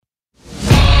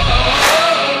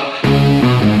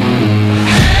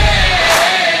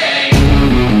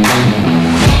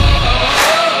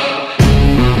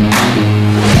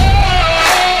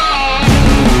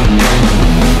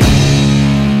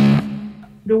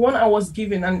one I was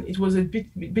given, and it was a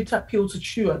bitter pill to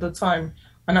chew at the time,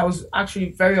 and I was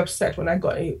actually very upset when I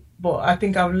got it. But I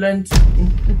think I've learned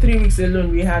in 3 weeks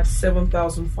alone, we had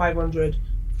 7,500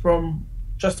 from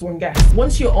just one guest.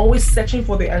 Once you're always searching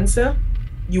for the answer,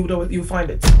 you'll find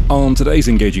it. On today's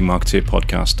Engaging Marketeer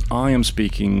podcast, I am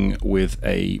speaking with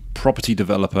a property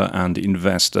developer and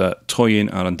investor,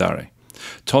 Toyin Ayandare.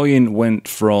 Toyin went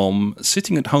from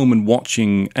sitting at home and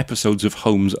watching episodes of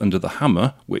Homes Under the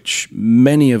Hammer, which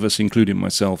many of us, including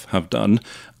myself, have done,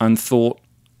 and thought,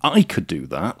 I could do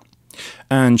that.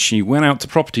 And she went out to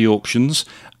property auctions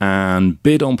and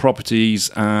bid on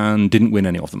properties and didn't win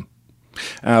any of them.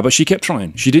 But she kept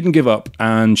trying. She didn't give up,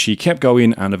 and she kept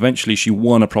going, and eventually she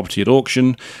won a property at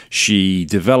auction. She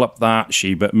developed that.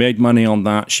 She made money on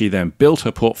that. She then built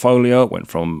her portfolio, went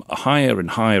from higher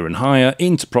and higher and higher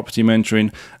into property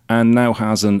mentoring, and now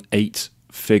has an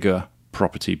 8-figure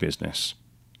property business.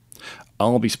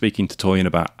 I'll be speaking to Toyin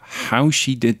about how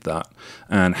she did that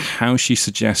and how she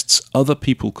suggests other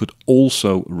people could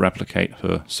also replicate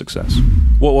her success.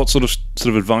 What sort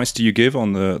of advice do you give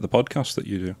on the podcast that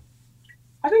you do?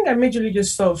 I think I majorly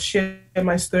just sort of share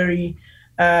my story,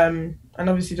 and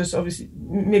obviously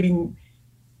maybe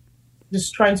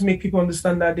just trying to make people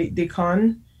understand that they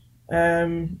can.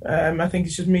 I think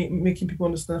it's just making people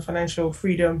understand financial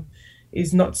freedom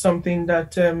is not something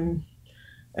that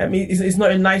it's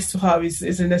not a nice to have.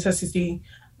 It's a necessity,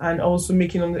 and also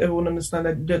making everyone understand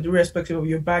that irrespective of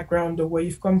your background or where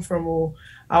you've come from or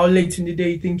how late in the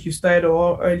day you think you started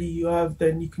or how early you have,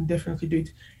 then you can definitely do it.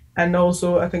 And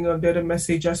also, I think the other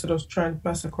message I sort of try and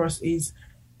pass across is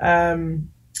being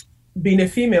a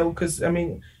female, because, I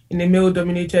mean, in a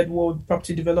male-dominated world,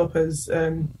 property developers,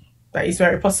 that is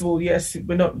very possible. Yes,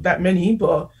 we're not that many,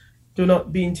 but do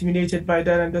not be intimidated by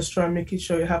that and just try and make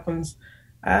sure it happens.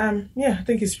 I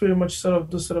think it's pretty much sort of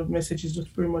those sort of messages,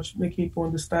 just pretty much making people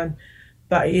understand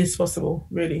that it is possible,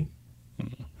 really.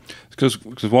 Because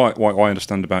what I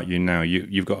understand about you now,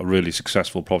 you've got a really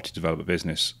successful property developer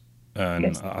business. And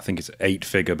yes. I think it's an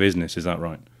 8-figure business. Is that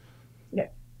right? Yeah.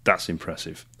 That's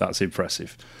impressive. Yeah,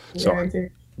 So,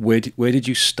 where did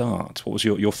you start? What was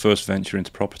your first venture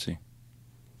into property?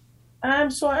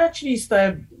 So I actually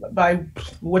started by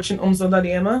watching Homes Under the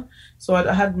Hammer. So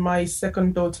I had my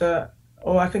second daughter,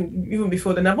 or I think even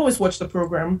before then. I've always watched the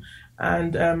program,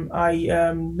 and I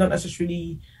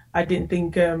didn't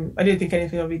think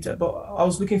anything of it. But I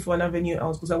was looking for an avenue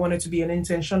else because I wanted to be an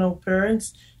intentional parent,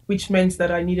 which meant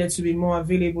that I needed to be more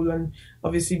available, and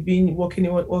obviously working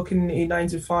a 9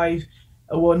 to 5,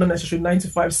 well, not necessarily 9 to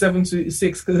 5, 7 to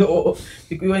 6, because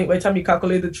by the time you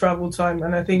calculate the travel time,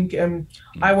 and I think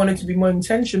I wanted to be more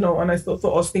intentional, and I thought I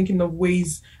was thinking of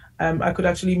ways I could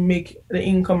actually make the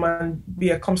income and be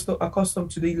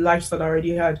accustomed to the lifestyle I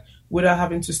already had without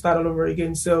having to start all over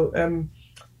again. So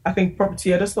I think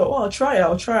property, I just thought, I'll try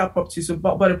out property. So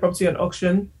bought a property at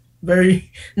auction.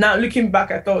 Now looking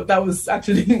back, I thought that was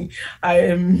actually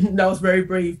that was very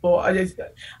brave. But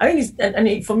I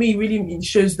think for me, really it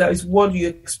shows that it's what you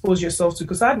expose yourself to.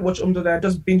 Because I had watched Umdo, I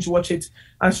just binge watch it,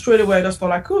 and straight away I just thought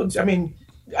I could. I mean,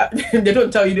 they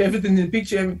don't tell you everything in the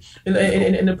picture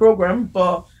in the program,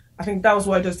 but I think that was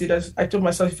what I just did. I told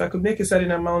myself if I could make a certain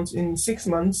amount in 6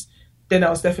 months, then I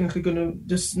was definitely going to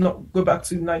just not go back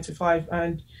to 9 to 5.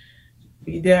 And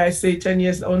dare I say, 10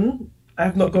 years on, I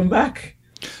have not gone back.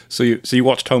 So you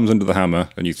watched Homes Under the Hammer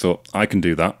and you thought, I can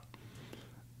do that.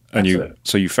 And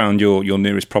you found your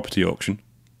nearest property auction.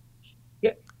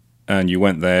 Yeah. And you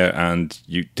went there, and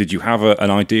did you have an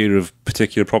idea of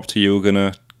particular property you were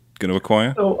going to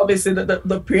acquire? So obviously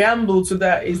the preamble to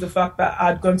that is the fact that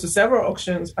I'd gone to several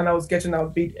auctions and I was getting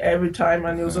outbid every time,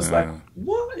 and it was just like,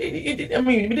 what? We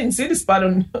didn't see this part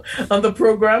on the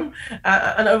program,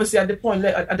 and obviously at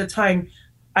the time,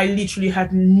 I literally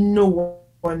had no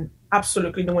one.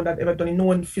 Absolutely no one that ever done it. No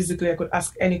one physically I could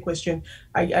ask any question.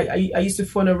 I used to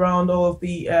phone around all of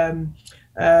the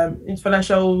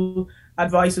financial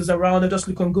advisors around. I just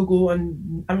look on Google,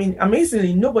 and I mean,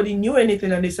 amazingly, nobody knew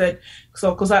anything. And they said,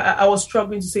 so because I was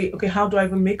struggling to say, okay, how do I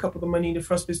even make up the money in the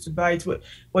first place to buy it?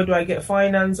 Where do I get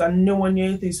finance? And no one knew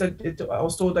anything. They said I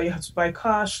was told that you had to buy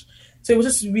cash. So it was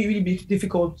just really, really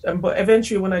difficult. But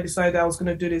eventually, when I decided I was going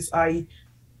to do this, I'd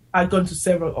gone to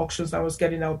several auctions. I was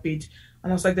getting outbid.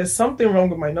 And I was like, there's something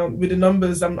wrong with the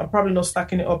numbers. I'm probably not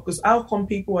stacking it up, because how come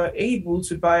people are able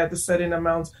to buy at a certain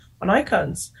amount and I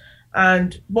can't?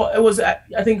 But it was, I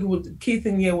think the key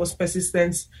thing here was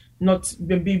persistence, not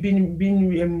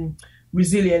being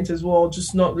resilient as well,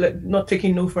 just not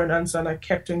taking no for an answer. And I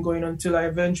kept on going until I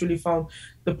eventually found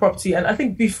the property. And I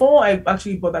think before I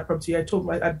actually bought that property, I told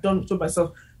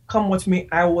myself, come what may,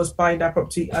 I was buying that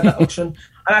property at that auction.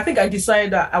 And I think I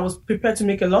decided that I was prepared to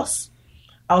make a loss.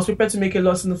 I was prepared to make a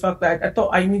loss in the fact that I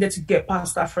thought I needed to get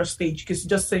past that first stage because it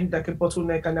just seemed like a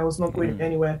bottleneck and I was not going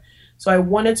anywhere. So I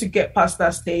wanted to get past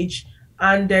that stage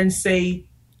and then say,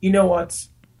 you know what,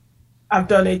 I've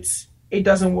done it, it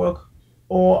doesn't work,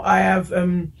 or I have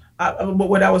but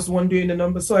when I was the one doing the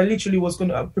numbers, so I literally was going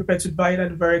to prepare to buy it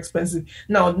at very expensive.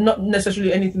 Now, not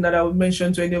necessarily anything that I would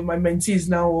mention to any of my mentees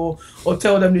now, or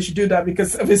tell them they should do that,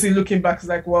 because obviously looking back, it's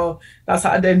like, well, that's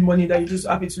hard-earned money that you're just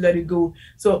happy to let it go.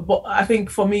 So, but I think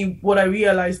for me, what I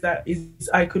realized that is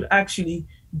I could actually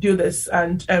do this,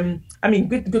 and I mean,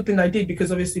 good thing I did,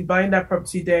 because obviously buying that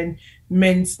property then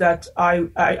meant that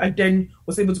I then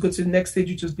was able to go to the next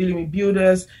stage, which was dealing with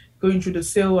builders, going through the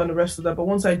sale and the rest of that. But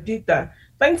once I did that,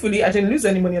 thankfully, I didn't lose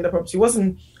any money on the property. It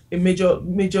wasn't a major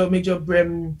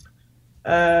it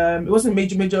wasn't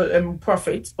major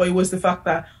profit, but it was the fact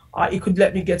that it could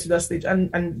let me get to that stage.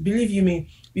 And believe you me,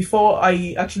 before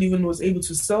I actually even was able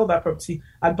to sell that property,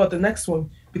 I bought the next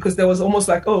one, because there was almost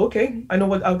like, oh, okay, I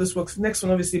know how this works. The next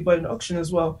one, obviously, bought an auction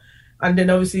as well. And then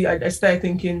obviously I started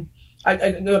thinking,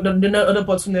 the other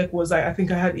bottleneck was I think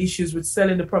I had issues with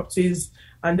selling the properties,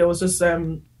 and there was just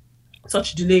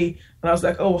such delay, and I was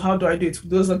like, oh, how do I do it?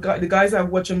 Those are the guys I've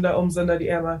watched under under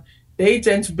the Emma, they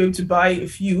tend to be able to buy a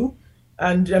few,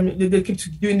 and they keep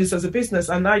doing this as a business,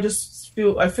 and I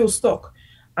feel stuck.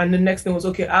 And the next thing was,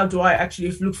 okay, how do I actually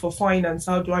look for finance?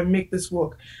 How do I make this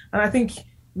work? And I think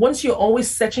once you're always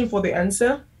searching for the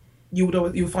answer,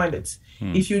 you'll find it.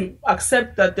 If you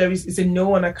accept that there is a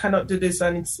no and I cannot do this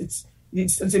and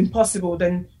it's impossible,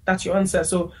 then that's your answer.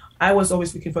 So I was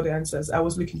always looking for the answers. I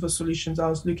was looking for solutions. I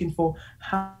was looking for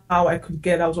how I could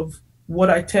get out of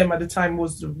what I termed at the time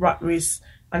was the rat race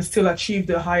and still achieve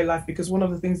the high life. Because one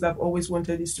of the things that I've always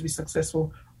wanted is to be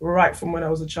successful right from when I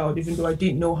was a child, even though I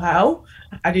didn't know how.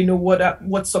 I didn't know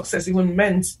what success even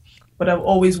meant, but I've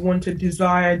always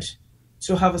desired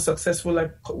to have a successful life,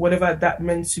 whatever that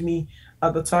meant to me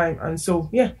at the time. And so,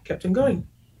 yeah, kept on going.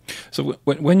 So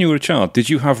when you were a child, did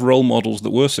you have role models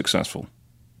that were successful?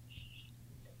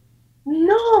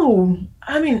 No,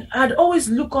 I mean, I'd always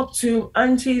look up to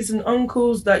aunties and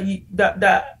uncles that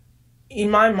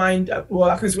in my mind, well,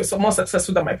 at least were more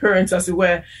successful than my parents, as it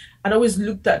were. I'd always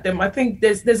looked at them. I think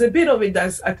there's a bit of it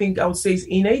that's, I think I would say, is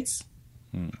innate.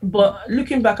 But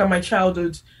looking back at my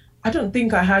childhood,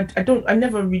 I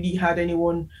never really had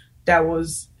anyone that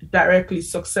was directly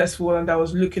successful and that I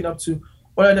was looking up to.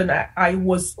 Other than I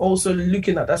was also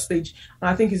looking at that stage, and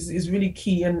I think is really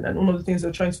key. And one of the things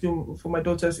I'm trying to do for my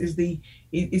daughters is the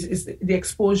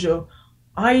exposure.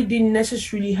 I didn't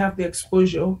necessarily have the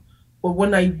exposure, but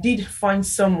when I did find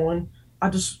someone, I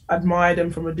just admired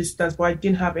them from a distance. But I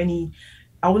didn't have any.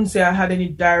 I wouldn't say I had any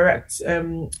direct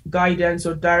guidance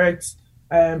or direct.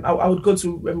 I would go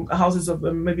to houses of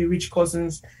maybe rich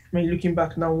cousins. I mean, looking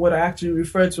back now, what I actually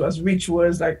referred to as rich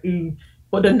was like.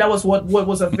 But then that was what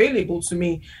was available to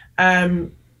me.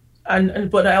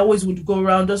 But I always would go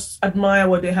around, just admire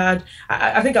what they had.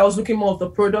 I think I was looking more of the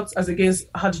products as against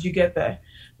how did you get there.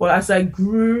 But as I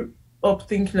grew up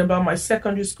thinking about my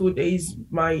secondary school days,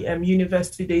 my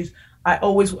university days, I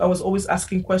was always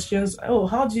asking questions. Oh,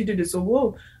 how did you do this?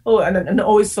 And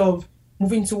always sort of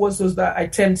moving towards those that I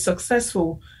termed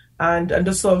successful, and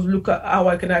just sort of look at how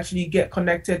I can actually get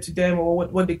connected to them or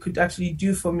what they could actually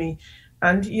do for me.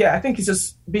 And yeah, I think it's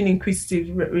just being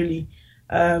inquisitive, really.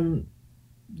 I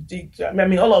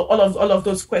mean, all of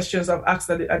those questions I've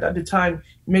asked at the time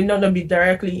may not be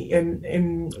directly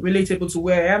relatable to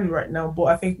where I am right now, but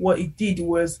I think what it did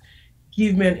was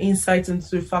give me an insight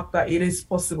into the fact that it is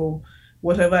possible.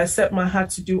 Whatever I set my heart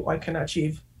to do, I can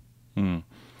achieve. No,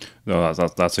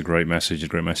 that's a great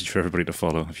message for everybody to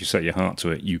follow. If you set your heart to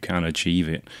it, you can achieve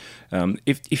it.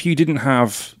 If you didn't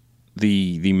have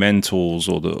the mentors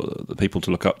or the people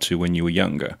to look up to when you were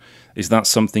younger, is that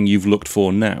something you've looked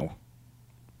for now?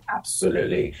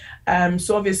 Absolutely.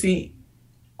 So obviously,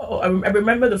 I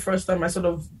remember the first time I sort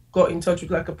of got in touch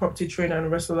with like a property trainer and the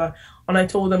rest of that, and I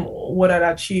told them what I'd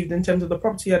achieved in terms of the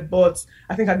property I'd bought.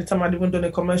 I think at the time I'd even done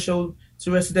a commercial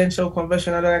to residential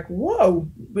conversion, and they're like, whoa,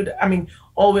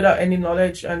 all without any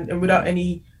knowledge and without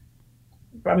any,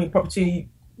 property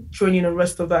training and the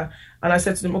rest of that. And I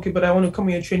said to them, okay, but I want to come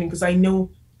here training because I know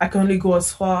I can only go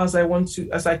as far as I want to,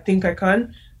 as I think I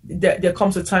can. There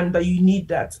comes a time that you need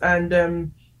that.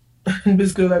 And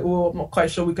basically like, well, I'm not quite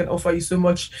sure we can offer you so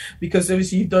much because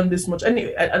obviously you've done this much.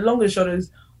 Anyway, long and short is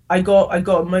I got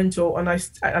a mentor, and I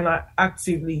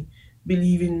actively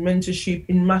believe in mentorship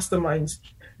in masterminds.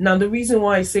 Now, the reason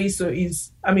why I say so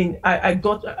is, I mean, I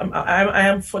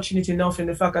am fortunate enough in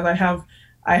the fact that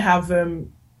I have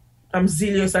I'm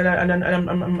zealous,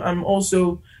 I'm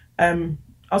also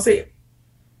I'll say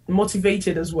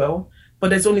motivated as well. But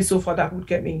there's only so far that would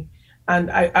get me. And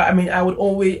I mean, I would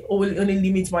always only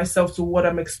limit myself to what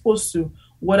I'm exposed to.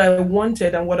 What I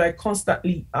wanted and what I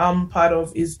constantly am part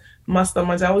of is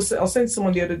masterminds. I was saying to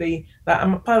someone the other day that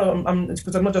I'm a part of,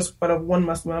 because I'm not just part of one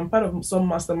mastermind, I'm part of some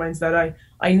masterminds that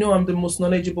I know I'm the most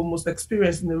knowledgeable, most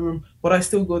experienced in the room, but I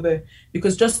still go there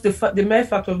because just the mere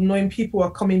fact of knowing people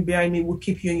are coming behind me will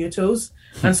keep you on your toes.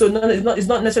 And so it's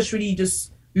not necessarily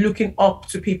just looking up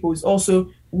to people. It's also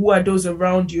who are those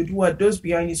around you, who are those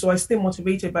behind you. So I stay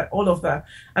motivated by all of that.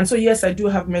 And so yes, I do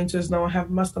have mentors now. I have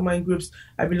mastermind groups.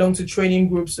 I belong to training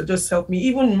groups that just help me.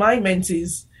 Even my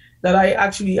mentees that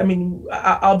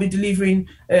I'll be delivering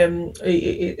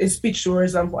a speech, for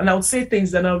example, and I would say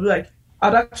things that I'll be like,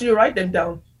 I'd actually write them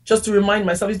down just to remind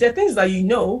myself. Is there things that you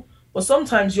know, but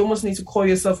sometimes you almost need to call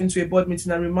yourself into a board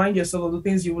meeting and remind yourself of the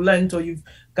things you've learned or you've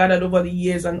gathered over the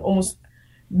years and almost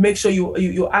make sure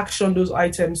you action those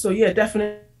items. So yeah,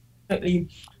 definitely.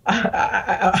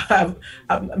 I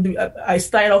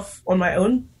started off on my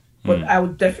own, but I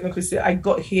would definitely say I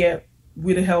got here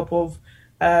with the help of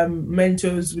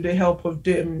mentors, with the help of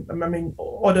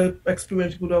other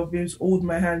experienced people that have been able to hold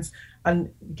my hands and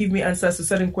give me answers to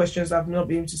certain questions I've not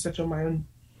been able to set on my own.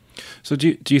 So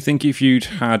do you think if you'd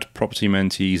had property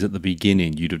mentees at the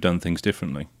beginning, you'd have done things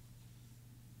differently?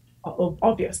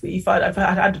 Obviously, if I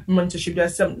had mentorship,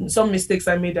 there's some mistakes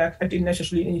I made that I didn't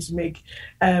necessarily need to make.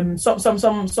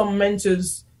 Some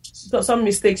mentors, some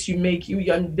mistakes you make.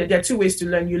 There are two ways to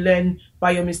learn. You learn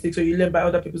by your mistakes, or you learn by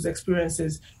other people's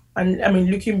experiences. And I mean,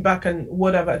 looking back and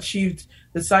what I've achieved,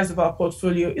 the size of our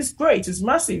portfolio is great. It's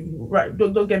massive, right?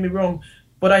 Don't get me wrong,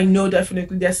 but I know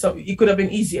definitely it could have been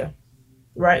easier,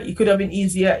 right? It could have been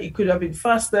easier. It could have been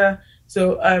faster.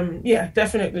 So yeah,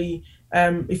 definitely.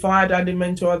 If I had a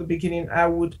mentor at the beginning, I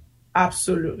would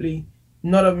absolutely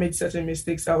not have made certain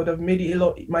mistakes. I would have made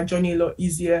my journey a lot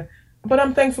easier. But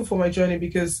I'm thankful for my journey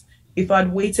because if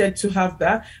I'd waited to have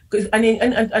that,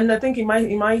 and I think in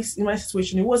my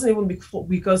situation, it wasn't even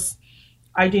because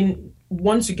I didn't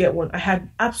want to get one. I had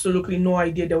absolutely no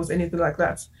idea there was anything like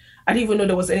that. I didn't even know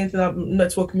there was anything like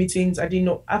network meetings. I didn't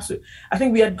know absolutely. I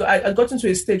think I got into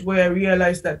a stage where I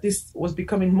realized that this was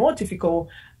becoming more difficult.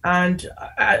 And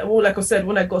like I said,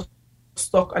 when I got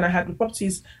stuck and I had the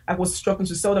properties, I was struggling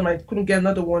to sell them. I couldn't get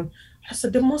another one. I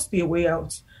said, there must be a way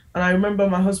out. And I remember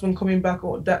my husband coming back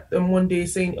one day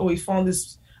saying, oh, he found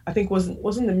this, I think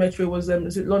wasn't the Metro, was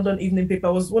it London Evening Paper?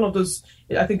 It was one of those,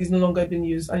 I think it's no longer being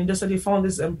used. And he just said he found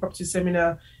this property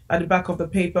seminar at the back of the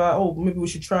paper. Oh, maybe we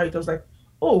should try it. I was like,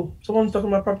 oh, someone's talking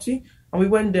about property? And we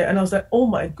went there and I was like, oh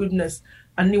my goodness.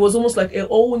 And it was almost like a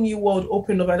whole new world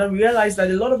opened up. And I realized that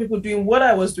a lot of people doing what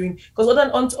I was doing, because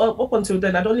up until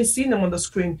then, I'd only seen them on the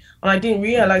screen. And I didn't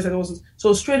realize that it was,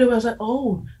 so straight away I was like,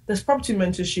 oh, there's property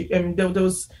mentorship. There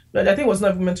was, I think it was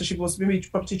not even mentorship, it was maybe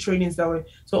property trainings that way.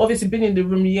 So obviously being in the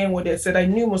room, hearing what they said, I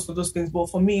knew most of those things. But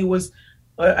for me, it was,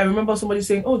 I remember somebody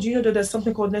saying, oh, do you know that there's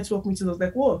something called network meetings? I was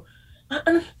like, whoa.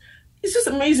 And it's just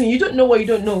amazing. You don't know what you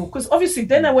don't know. Because obviously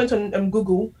then I went on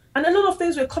Google and a lot of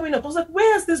things were coming up. I was like,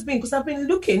 where has this been? Because I've been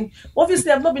looking.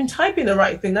 Obviously, I've not been typing the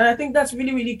right thing. And I think that's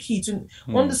really, really key to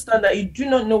understand that you do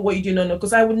not know what you do not know.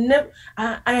 Because I would never,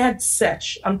 I had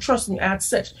searched. Trust me, I had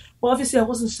searched. But obviously, I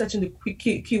wasn't searching the quick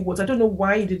keywords. I don't know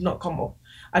why it did not come up.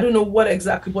 I don't know what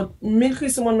exactly, but immediately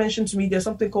someone mentioned to me there's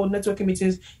something called networking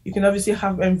meetings. You can obviously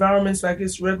have environments like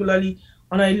this regularly.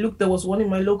 And I looked, there was one in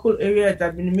my local area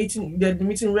that they'd been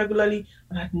meeting regularly,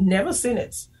 and I'd never seen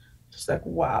it. Just like,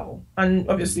 wow. And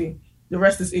obviously, the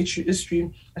rest is history.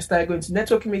 I started going to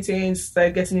networking meetings,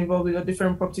 started getting involved with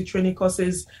different property training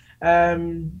courses.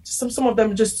 Some of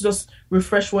them just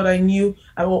refresh what I knew,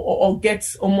 or get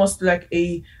almost like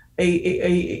a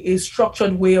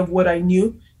structured way of what I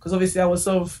knew. Because obviously, I was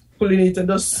sort of pulling it and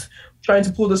just trying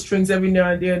to pull the strings every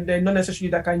now and then, not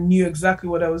necessarily like I knew exactly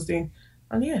what I was doing.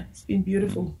 And yeah, it's been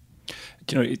beautiful.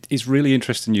 You know, it's really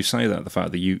interesting you say that, the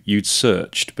fact that you'd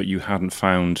searched, but you hadn't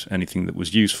found anything that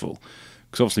was useful.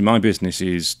 Because obviously my business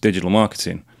is digital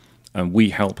marketing, and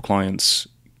we help clients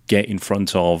get in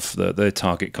front of their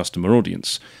target customer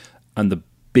audience. And the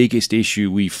biggest issue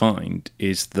we find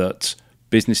is that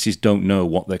businesses don't know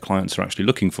what their clients are actually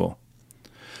looking for.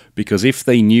 Because if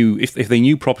they knew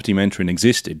property mentoring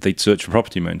existed, they'd search for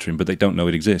property mentoring, but they don't know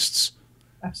it exists.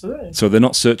 Absolutely. So they're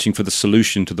not searching for the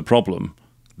solution to the problem.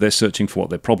 They're searching for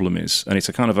what their problem is. And it's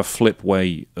a kind of a flip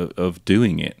way of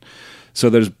doing it. So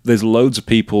there's loads of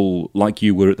people like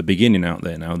you were at the beginning out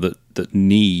there now that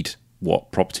need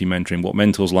what property mentoring, what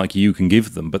mentors like you can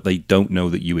give them, but they don't know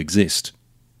that you exist.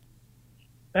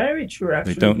 Very true, They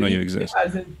actually. don't know you exist.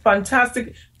 As a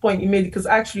fantastic point you made, because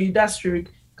actually that's true.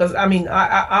 Because I mean,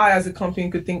 I as a company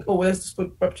could think, oh, well, let's just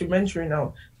put property mentoring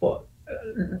now. But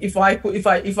if I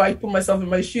put myself in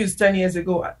my shoes 10 years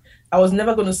ago, I was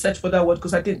never going to search for that word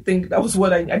because I didn't think that was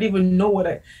I didn't even know what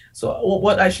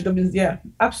I should have been. Yeah,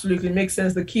 absolutely makes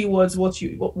sense. The keywords, what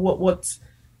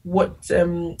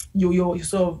you're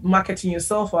sort of marketing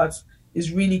yourself at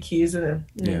is really key, isn't it?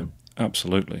 Yeah,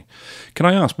 absolutely. Can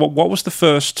I ask, what was the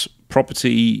first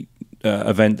property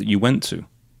event that you went to?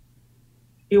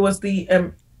 It was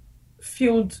the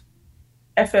field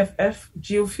FFF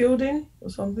geofielding or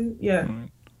something. Yeah, Right.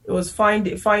 it was find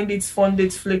it, fund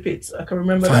it, flip it. I can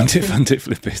remember Find that. it, find it,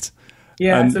 flip it.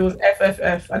 Yeah, so And it was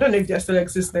FFF. I don't know if they're still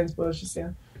existent, but it's just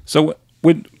yeah. so,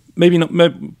 with maybe not,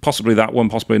 possibly that one,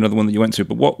 possibly another one that you went to,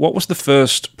 but what was the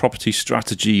first property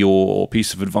strategy or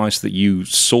piece of advice that you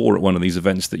saw at one of these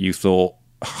events that you thought,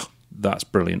 "Oh, that's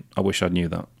brilliant. I wish I knew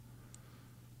that."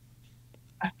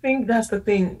 I think that's the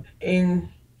thing.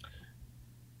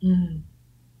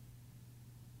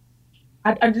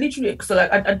 I'd literally so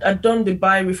like I'd done the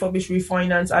buy, refurbish,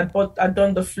 refinance. I'd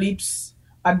done the flips.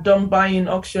 I'd done buying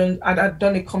auction. I'd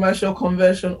done a commercial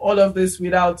conversion. All of this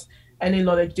without any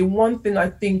knowledge. The one thing I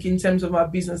think in terms of our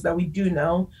business that we do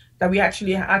now that we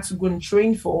actually had to go and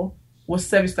train for was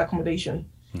service accommodation.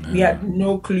 We had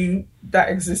no clue that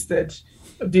existed.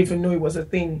 Didn't even know it was a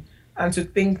thing. And to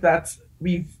think that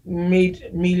we've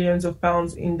made millions of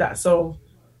pounds in that sort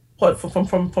of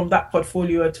from that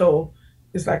portfolio at all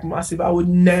is like massive. I would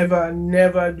never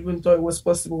even thought it was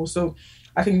possible. So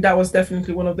I think that was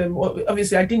definitely one of them.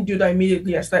 Obviously, I didn't do that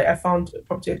immediately. I found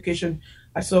property education.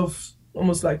 I sort of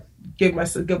almost like gave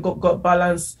myself got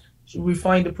balance,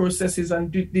 refined the processes, and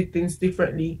did things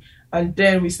differently. And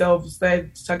then we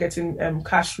started targeting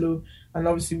cash flow, and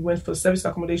obviously we went for service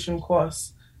accommodation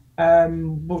course,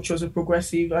 which was a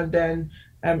progressive, and then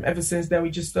ever since then we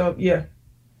just took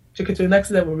it to the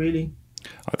next level really.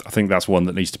 I think that's one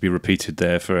that needs to be repeated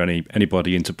there for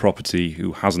anybody into property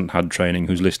who hasn't had training,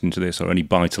 who's listening to this, or any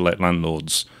buy-to-let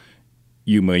landlords.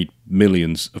 You made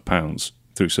millions of pounds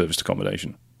through serviced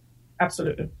accommodation.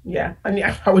 Absolutely, yeah. I mean,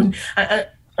 I wouldn't.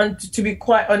 And to be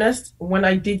quite honest, when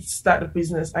I did start the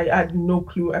business, I had no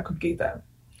clue I could get that.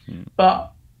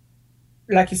 But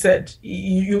like you said,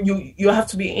 you have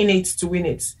to be in it to win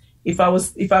it. If I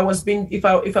was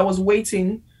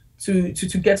waiting to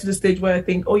get to the stage where I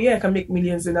think, oh yeah, I can make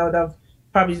millions, and I would have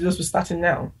probably just been starting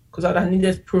now because I'd have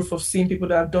needed proof of seeing people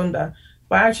that have done that.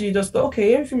 But I actually just thought,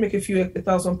 okay, if you make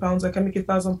 £1,000, I can make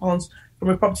 £1,000 from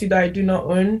a property that I do not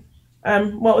own.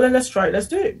 Well, then let's try it. Let's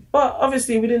do it. But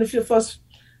obviously, within the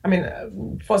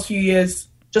first few years,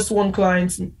 just one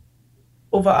client,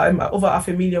 over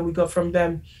 $500,000 we got from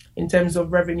them in terms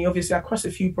of revenue. Obviously, across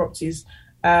a few properties,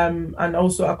 and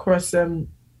also across it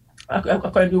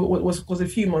was a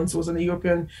few months. It was in the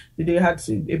European. They had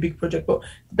a big project, but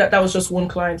that was just one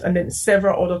client, and then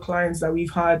several other clients that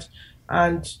we've had,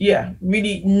 and yeah,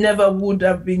 really never would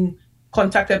have been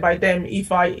contacted by them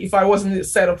if I wasn't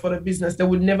set up for the business. They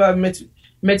would never have met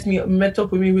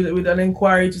up with me with an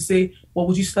inquiry to say, well,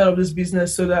 would you start up this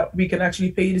business so that we can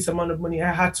actually pay you this amount of money?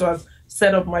 I had to have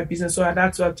set up my business, so I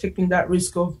had to have taken that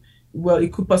risk of, well,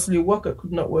 it could possibly work, it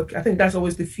could not work. I think that's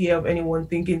always the fear of anyone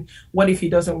thinking, what if it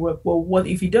doesn't work? Well, what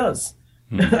if it does?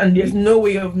 And there's no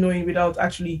way of knowing without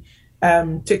actually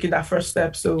taking that first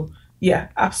step. So yeah,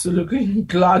 absolutely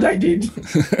glad I did.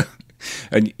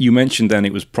 And you mentioned then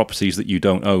it was properties that you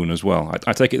don't own as well.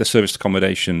 I take it the serviced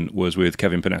accommodation was with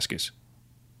Kevin Paneskis.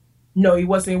 No, it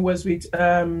wasn't. It was with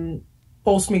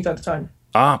Paul Smith at the time.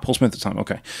 Ah, Paul Smith at the time.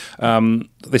 Okay.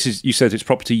 You said it's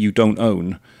property you don't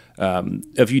own.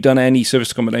 Have you done any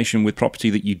serviced accommodation with property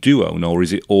that you do own, or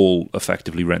is it all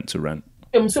effectively rent to rent?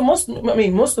 So most of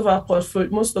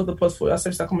the portfolio,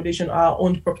 serviced accommodation, are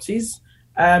owned properties.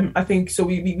 I think so.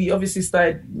 We obviously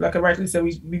started, like I rightly said,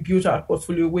 we built our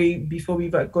portfolio way before we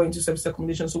were going to service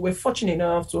accommodation. So we're fortunate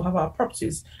enough to have our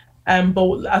properties.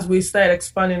 But as we started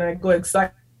expanding, I got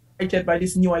excited by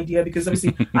this new idea because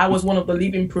obviously I was one of the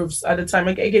living proofs at the time.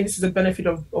 Again, this is a benefit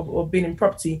of being in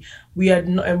property. We had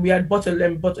bought a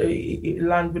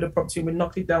land with a property, and we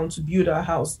knocked it down to build our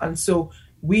house, and so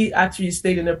we actually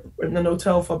stayed in an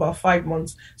hotel for about 5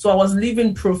 months. So I was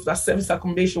living proof that service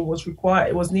accommodation was required.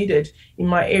 It was needed in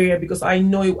my area because I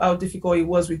know how difficult it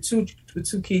was with two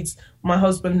kids, my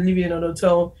husband living in an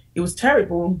hotel. It was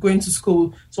terrible going to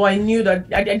school. So I knew that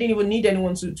I didn't even need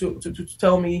anyone to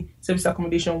tell me service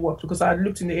accommodation worked because I had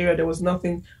looked in the area, there was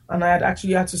nothing, and I had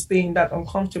actually had to stay in that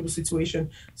uncomfortable situation.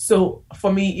 So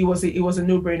for me, it was a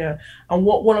no-brainer. And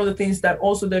one of the things that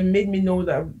also then made me know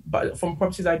that from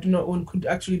properties I do not own could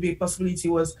actually be a possibility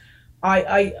was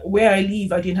I where I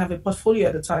live, I didn't have a portfolio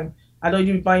at the time. I'd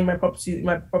already been buying my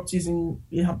properties in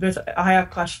better, higher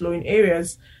cash flowing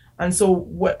areas, and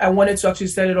so I wanted to actually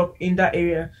set it up in that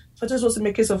area. So I just was in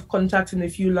a case of contacting a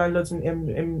few landlords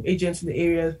and agents in the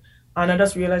area, and I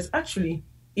just realized actually,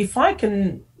 if I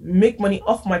can make money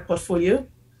off my portfolio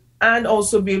and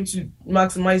also be able to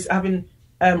maximize having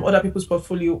other people's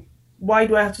portfolio, why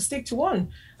do I have to stick to one?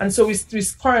 And so we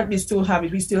currently still have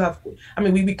it. We still have, I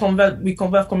mean, we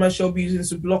convert commercial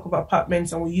buildings into block of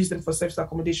apartments, and we use them for service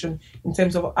accommodation in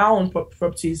terms of our own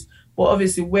properties. But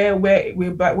obviously, where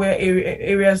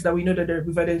areas that we know that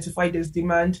we've identified there's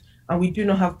demand, and we do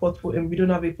not have portfolio, and we don't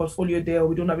have a portfolio there, or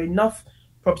we don't have enough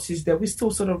properties there, we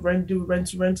still sort of rent to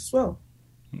rent as well.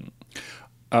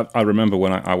 I remember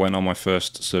when I went on my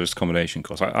first service accommodation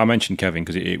course. I mentioned Kevin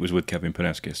because it was with Kevin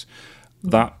Paneskis.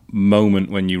 That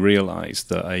moment when you realise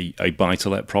that a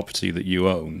buy-to-let property that you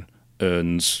own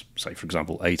earns, say, for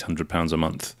example, £800 a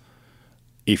month.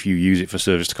 If you use it for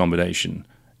serviced accommodation,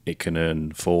 it can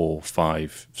earn 4,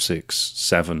 5, 6,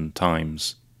 7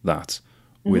 times that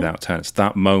without tenants.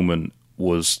 That moment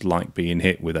was like being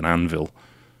hit with an anvil.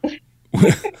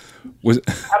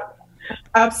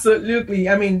 Absolutely.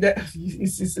 I mean,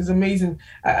 it's amazing.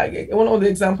 One of the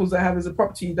examples I have is a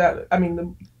property that, I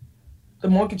mean, the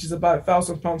mortgage is about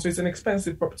 £1,000, so it's an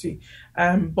expensive property.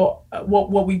 But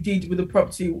what we did with the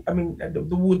property, I mean, the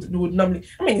wood normally,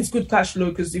 I mean, it's good cash flow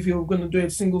because if you're going to do a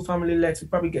single family let, you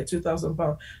probably get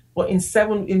 £2,000. But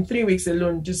in 3 weeks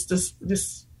alone, just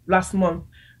this last month,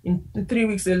 in 3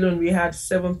 weeks alone, we had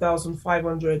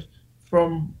 7,500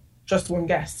 from just one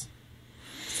guest.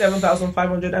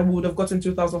 7,500, and we would have gotten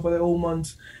 2,000 for the whole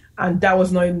month. And that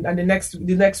was not. And the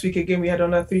next week again, we had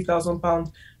another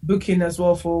 £3,000 booking as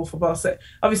well for about.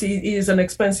 Obviously, it is an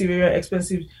expensive area,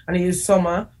 and it is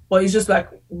summer. But it's just like,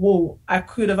 whoa! I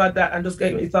could have had that and just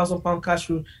get £1,000 cash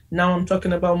flow. Now I'm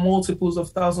talking about multiples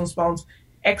of £1,000s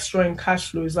extra in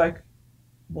cash flow. It's like,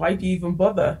 why do you even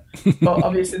bother? But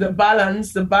obviously, the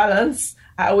balance.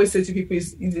 I always say to people,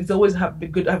 it's always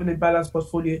good having a balanced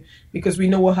portfolio because we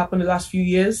know what happened the last few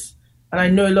years. And I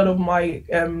know a lot of my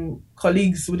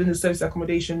colleagues within the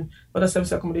other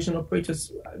service accommodation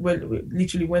operators,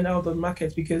 literally went out of the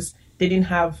market because they didn't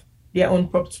have their own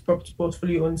property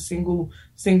portfolio on single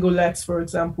lets, for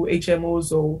example,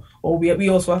 HMOs, or we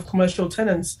also have commercial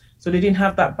tenants, so they didn't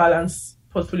have that balanced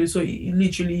portfolio. So it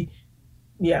literally,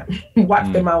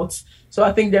 wiped them out. So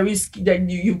I think there is that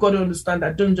you've got to understand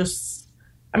that. Don't just,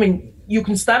 I mean, you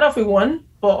can start off with one.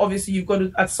 But obviously, you've got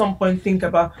to, at some point, think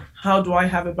about how do I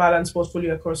have a balanced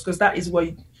portfolio across? Because that is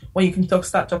when you can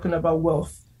start talking about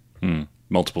wealth.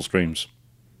 Multiple streams.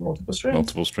 Multiple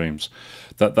streams.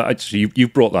 That actually,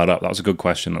 you've brought that up. That's a good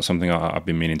question. That's something I've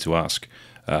been meaning to ask,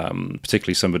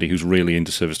 particularly somebody who's really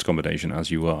into serviced accommodation,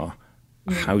 as you are.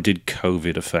 How did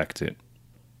COVID affect it?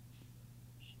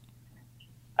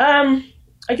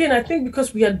 Again, I think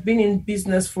because we had been in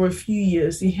business for a few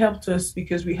years, it helped us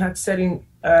because we had certain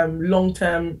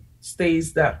long-term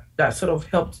stays that sort of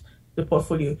helped the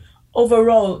portfolio.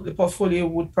 Overall, the portfolio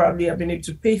would probably have been able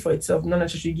to pay for itself, not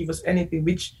necessarily give us anything,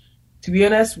 which, to be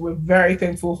honest, we're very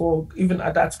thankful for even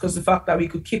at that, because the fact that we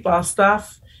could keep our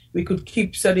staff, we could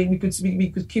keep selling, we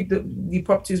could keep the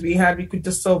properties we had, we could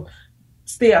just sort of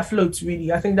stay afloat,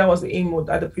 really. I think that was the aim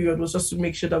at the period, was just to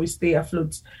make sure that we stay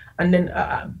afloat. And then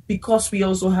because we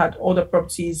also had other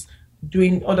properties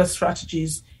doing other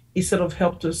strategies, it sort of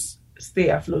helped us stay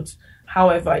afloat.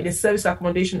 However, the service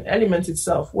accommodation element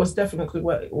itself was definitely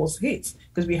where it was hit,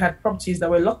 because we had properties that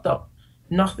were locked up,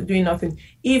 doing nothing.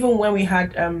 Even when we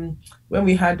had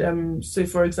say,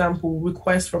 for example,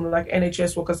 requests from like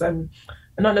NHS workers, and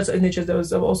not just NHS,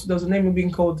 there was a name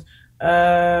being called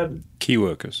key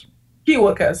workers. Key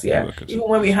workers, yeah. Even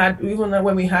when we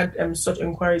had such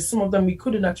inquiries, some of them we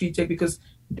couldn't actually take because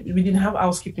we didn't have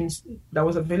housekeeping that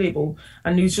was available,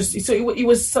 and it was just it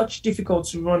was such difficult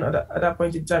to run at that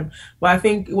point in time. But I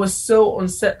think it was so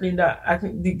unsettling that I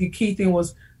think the key thing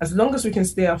was, as long as we can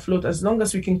stay afloat, as long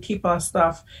as we can keep our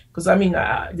staff. Because I mean,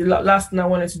 the last thing I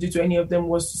wanted to do to any of them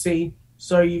was to say,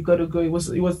 sorry, you've got to go. It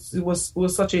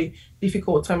was such a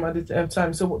difficult time at the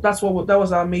time. So that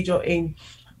was our major aim.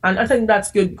 And I think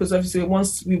that's good, because obviously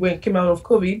once we came out of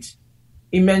COVID,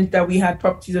 it meant that we had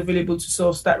properties available to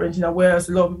sort of start renting out, whereas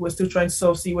a lot of people were still trying to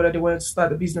sort of see whether they wanted to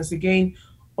start a business again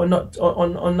or not.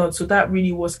 So that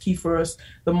really was key for us.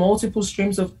 The multiple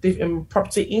streams of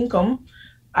property income,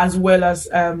 as well as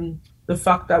the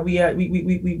fact that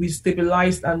we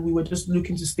stabilized and we were just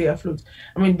looking to stay afloat.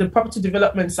 I mean, the property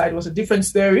development side was a different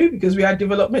story, because we had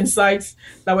development sites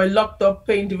that were locked up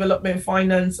paying development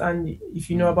finance, and if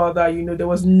you know about that, you know there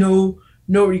was no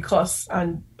recourse,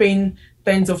 and paying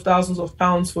tens of thousands of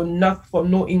pounds for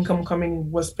no income coming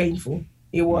in was painful.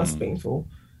 It was painful.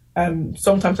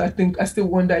 Sometimes I still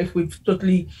wonder if we've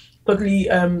totally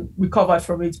recovered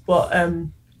from it, but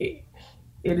it,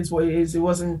 it is what it is. It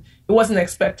wasn't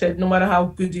expected. No matter how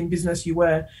good in business you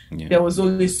were, Yeah. there was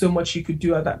only so much you could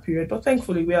do at that period. But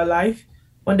thankfully, we are alive.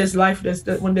 When there's life, there's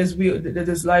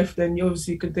life. Then you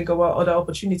obviously can think about other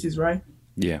opportunities, right?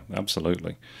 Yeah,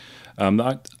 absolutely.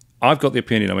 I've got the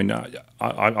opinion. I mean, I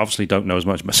obviously don't know as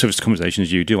much about service accommodation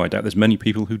as you do. I doubt there's many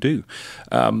people who do.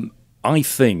 I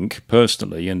think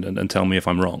personally, and tell me if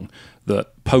I'm wrong,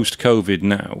 that post-COVID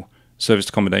now, service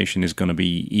accommodation is going to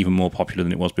be even more popular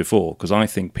than it was before, because I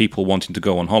think people wanting to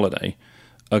go on holiday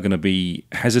are going to be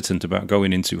hesitant about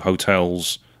going into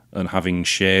hotels and having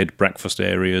shared breakfast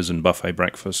areas and buffet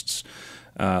breakfasts.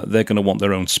 They're going to want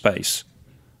their own space.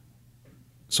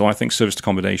 So I think service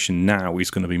accommodation now is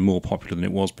going to be more popular than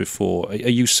it was before. Are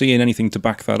you seeing anything to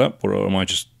back that up, or am I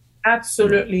just...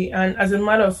 Absolutely. And as a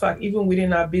matter of fact, even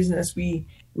within our business,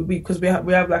 because we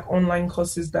have like online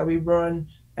courses that we run,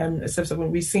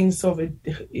 we've seen sort of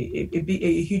a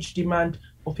huge demand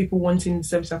of people wanting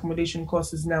service accommodation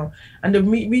courses now. And the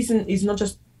reason is not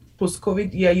just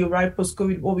post-COVID. Yeah, you're right.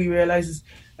 Post-COVID, what we realize is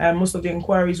most of the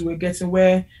inquiries we're getting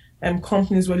where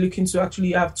companies were looking to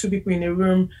actually have 2 people in a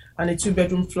room and a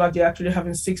 2-bedroom flat, they're actually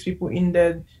having 6 people in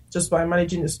there just by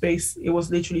managing the space. It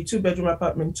was literally 2-bedroom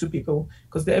apartment, 2 people,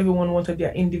 because everyone wanted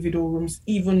their individual rooms,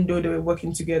 even though they were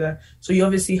working together. So you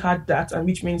obviously had that, and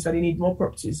which means that they need more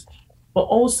properties. But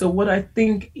also what I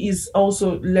think is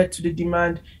also led to the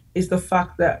demand is the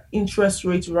fact that interest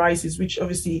rate rises, which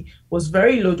obviously was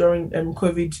very low during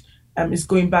COVID, is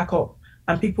going back up.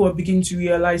 And people are beginning to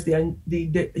realize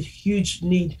the huge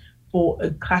need for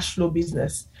a cash flow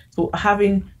business. So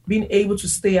being able to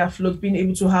stay afloat, being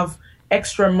able to have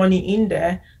extra money in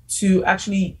there to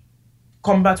actually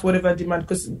combat whatever demand.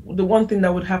 Because the one thing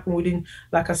that would happen within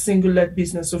like a single let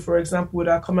business, so for example, with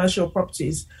our commercial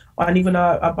properties and even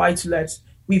our buy-to-lets,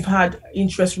 we've had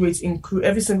interest rates increase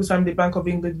every single time the Bank of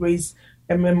England raised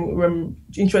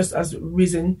interest has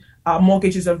risen, our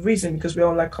mortgages have risen because we're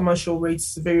on like commercial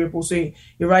rates variable, so it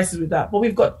rises with that. But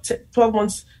we've got 12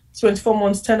 months, 24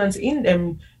 months tenants in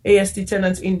them, AST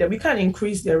tenants in there. We can't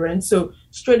increase their rent, so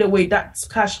straight away that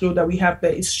cash flow that we have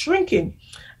there is shrinking.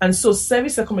 And so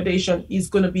service accommodation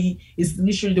is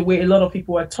literally the way a lot of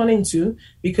people are turning to,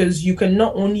 because you can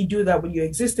not only do that with your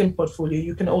existing portfolio,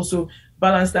 you can also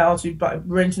balance that out with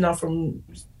renting out from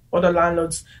other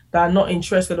landlords that are not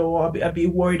interested or are be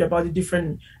worried about the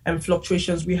different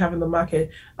fluctuations we have in the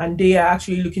market, and they are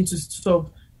actually looking to sort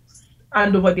of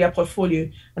hand over their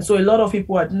portfolio. And so a lot of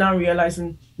people are now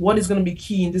realizing what is going to be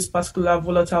key in this particular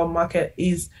volatile market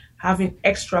is having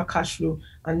extra cash flow.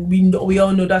 And we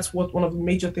all know that's what one of the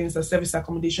major things that service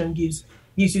accommodation gives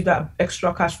you that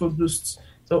extra cash flow boosts.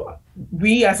 So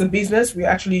we as a business, we're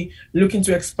actually looking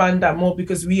to expand that more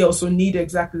because we also need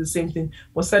exactly the same thing.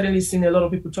 We're certainly seeing a lot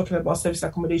of people talking about service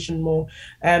accommodation more.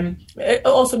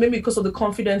 Also maybe because of the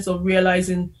confidence of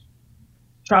realizing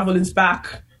travel is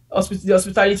back. The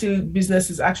hospitality business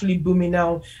is actually booming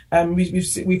now.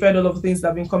 We've heard a lot of things that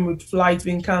have been coming with flights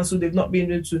being cancelled. They've not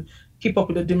been able to keep up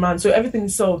with the demand. So everything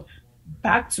is sort of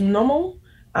back to normal.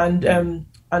 And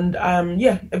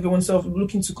everyone's sort of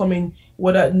looking to come in,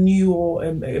 whether new or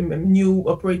new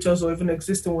operators or even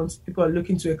existing ones. People are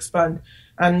looking to expand,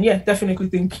 and definitely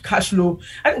think cash flow.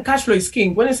 I think cash flow is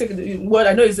king. When I say the word,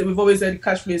 I know is that we've always said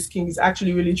cash flow is king. It's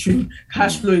actually really true.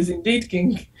 Cash flow is indeed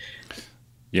king.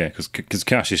 Yeah, because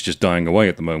cash is just dying away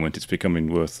at the moment. It's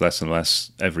becoming worth less and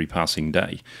less every passing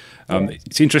day.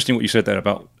 It's interesting what you said there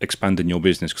about expanding your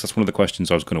business, because that's one of the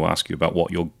questions I was going to ask you about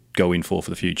what you're going for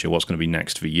the future, what's going to be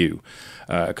next for you.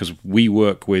 Because we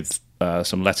work with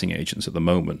some letting agents at the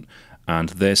moment, and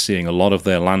they're seeing a lot of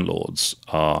their landlords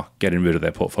are getting rid of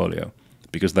their portfolio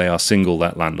because they are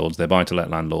single-let landlords, they're buy-to-let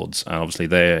landlords, and obviously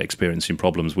they're experiencing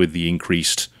problems with the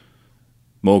increased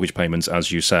mortgage payments,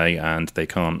 as you say, and they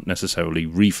can't necessarily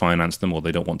refinance them, or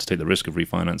they don't want to take the risk of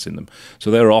refinancing them.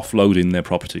 So they're offloading their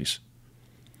properties.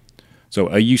 So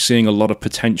are you seeing a lot of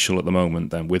potential at the moment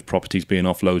then with properties being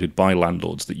offloaded by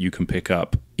landlords that you can pick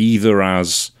up either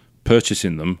as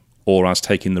purchasing them or as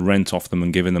taking the rent off them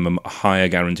and giving them a higher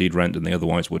guaranteed rent than they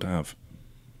otherwise would have?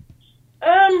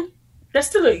 There's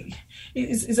still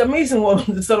it's amazing what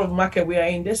the sort of market we are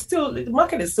in. The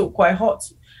market is still quite hot.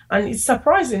 And it's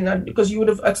surprising because you would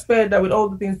have expected that with all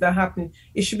the things that happen,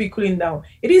 it should be cooling down.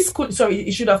 It is cool. Sorry,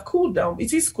 it should have cooled down.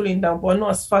 It is cooling down, but not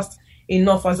as fast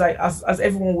enough as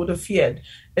everyone would have feared.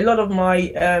 A lot of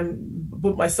my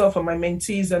both myself and my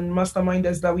mentees and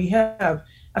masterminders that we have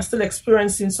are still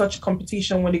experiencing such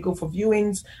competition when they go for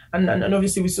viewings, and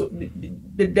obviously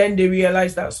then they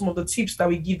realize that some of the tips that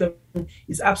we give them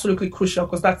is absolutely crucial,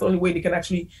 because that's the only way they can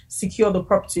actually secure the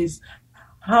properties.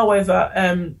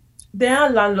 However, there are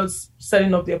landlords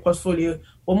setting up their portfolio,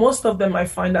 but most of them I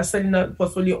find are setting up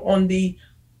portfolio on the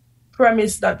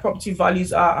premise that property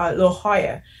values are a lot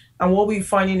higher. And what we're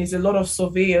finding is a lot of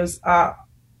surveyors are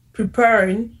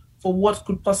preparing for what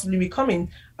could possibly be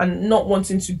coming and not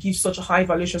wanting to give such a high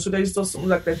valuation. So there is still something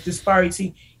like that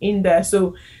disparity in there.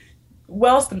 So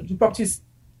whilst the properties,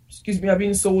 are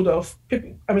being sold off,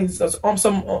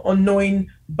 some unknowing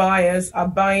buyers are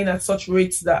buying at such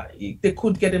rates that they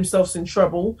could get themselves in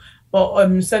trouble.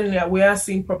 But certainly we are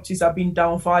seeing properties are being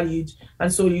downvalued,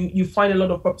 and so you find a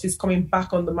lot of properties coming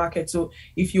back on the market. So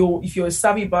if you're a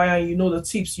savvy buyer and you know the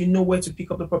tips, you know where to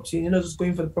pick up the property, and you're not just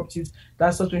going for the properties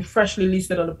that's sort of freshly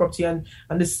listed on the property, and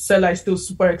the seller is still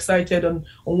super excited on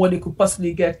what they could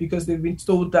possibly get because they've been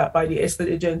told that by the estate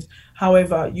agent.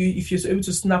 However, if you're able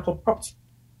to snap up property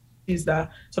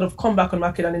that sort of come back on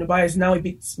market, and then the buyer is now a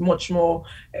bit much more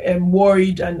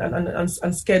worried and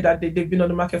scared that they've been on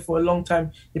the market for a long time,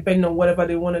 depending on whatever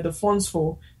they wanted the funds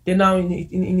for. They're now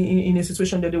in a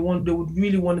situation that they would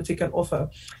really want to take an offer.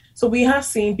 So we have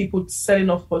seen people selling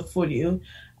off portfolio.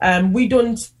 We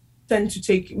don't tend to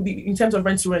take, in terms of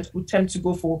rent to rent, we tend to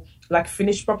go for like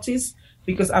finished properties,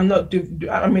 because I'm a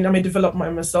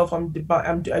developer myself. I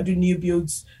do new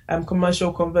builds,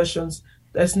 commercial conversions.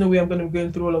 There's no way I'm going to be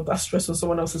going through all of that stress on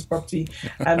someone else's property.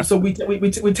 So we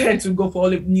tend to go for all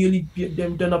the newly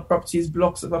done up properties,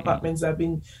 blocks of apartments that have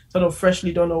been sort of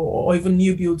freshly done, or even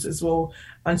new builds as well.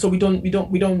 And so we don't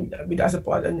as a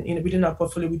part, and within our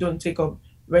portfolio, we don't take up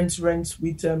rent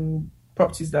with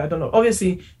properties that I don't know.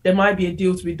 Obviously, there might be a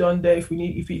deal to be done there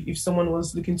if someone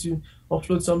was looking to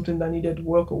upload something that needed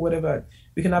work or whatever,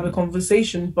 we can have a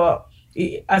conversation. But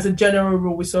as a general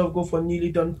rule, we sort of go for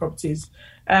newly done properties.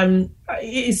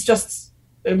 It's just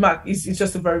it's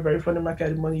just a very, very funny market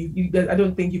at the moment. I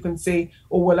don't think you can say,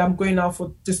 oh well, I'm going out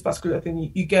for this particular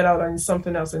thing. You get out and it's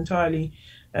something else entirely.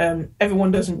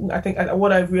 Everyone doesn't. I think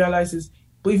what I've realized is,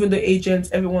 even the agents,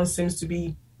 everyone seems to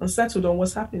be unsettled on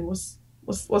what's happening.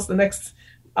 What's the next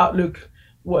outlook?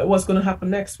 What's going to happen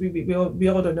next? We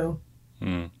all don't know.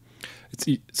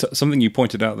 It's something you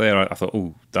pointed out there. I thought,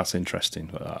 oh, that's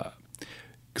interesting.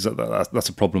 Because that's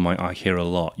a problem I hear a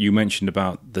lot. You mentioned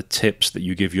about the tips that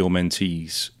you give your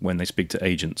mentees when they speak to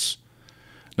agents.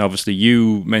 Now, obviously,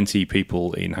 you mentee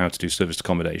people in how to do serviced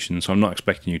accommodation, so I'm not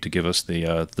expecting you to give us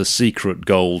the secret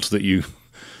gold that you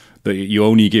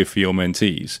only give for your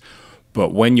mentees.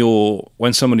 But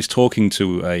when someone is talking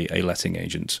to a letting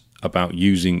agent about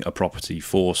using a property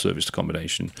for serviced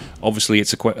accommodation, obviously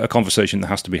it's a conversation that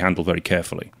has to be handled very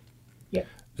carefully. Yeah.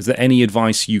 Is there any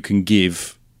advice you can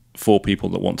give for people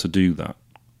that want to do that,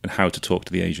 and how to talk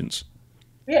to the agents?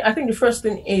 Yeah, I think the first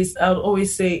thing is, I would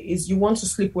always say, is you want to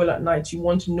sleep well at night. You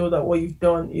want to know that what you've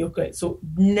done, you're okay. So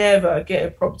never get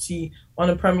a property on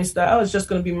a premise that, it's just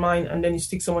going to be mine, and then you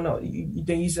stick someone else, you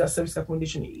then use it as service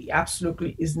accommodation. It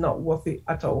absolutely is not worth it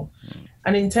at all.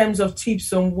 And in terms of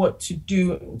tips on what to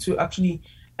do to actually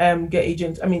get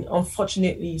agents,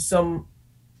 unfortunately, some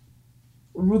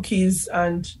rookies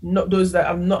and not those that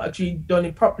have not actually done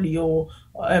it properly, or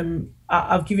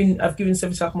I've given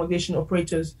service accommodation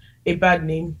operators a bad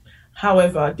name.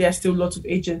 However, there are still lots of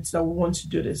agents that will want to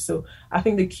do this. So I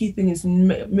think the key thing is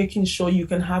making sure you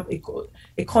can have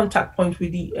a contact point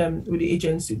with the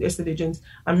agents, the estate agents,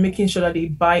 and making sure that they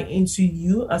buy into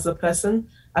you as a person,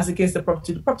 as against the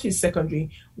property. The property is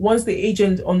secondary. Once the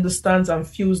agent understands and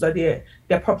feels that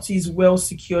their property is well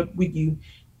secured with you,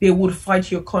 they would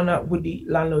fight your corner with the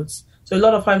landlords. So a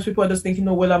lot of times people are just thinking,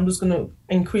 I'm just going to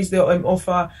increase their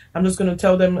offer. I'm just going to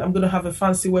tell them I'm going to have a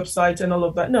fancy website and all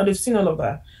of that. No, they've seen all of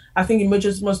that. I think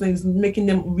most things is making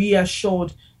them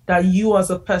reassured that you as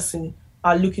a person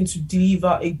are looking to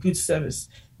deliver a good service.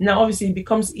 Now, obviously, it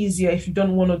becomes easier if you've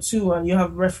done one or two and you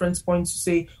have reference points to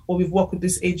say, we've worked with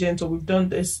this agent, or we've done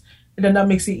this, and then that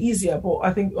makes it easier. But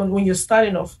I think when you're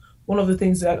starting off, one of the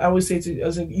things that I always say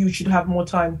you should have more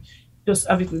time. Just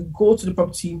go to the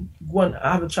property, go and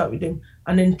have a chat with them,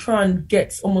 and then try and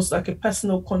get almost like a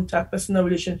personal contact, personal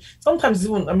relation. Sometimes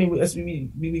even, as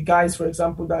we guys, for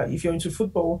example, that if you're into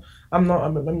football, I'm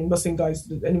not saying guys,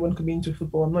 anyone can be into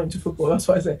football. I'm not into football. That's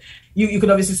why I say you can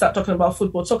obviously start talking about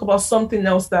football. Talk about something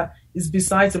else that is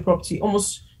besides the property,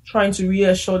 almost trying to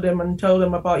reassure them and tell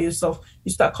them about yourself.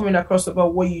 You start coming across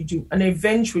about what you do, and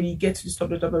eventually you get to the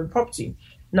subject about the property.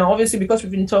 Now, obviously, because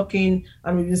we've been talking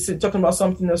and we've been talking about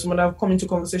something else, when I've come into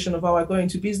conversation of how I go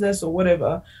into business or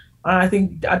whatever, and I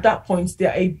think at that point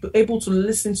they're able to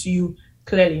listen to you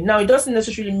clearly. Now, it doesn't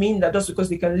necessarily mean that just because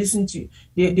they can listen to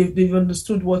you, they've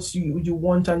understood what you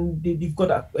want and you've got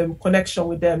that connection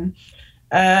with them.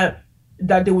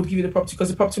 That they would give you the property,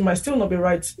 because the property might still not be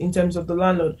right in terms of the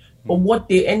landlord. But what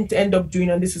they end up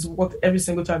doing, and this is what every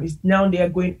single time, is now they are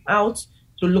going out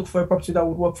to look for a property that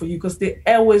would work for you, because they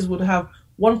always would have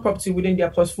one property within their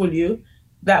portfolio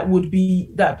that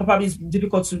probably is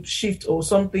difficult to shift or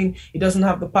something. It doesn't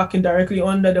have the parking directly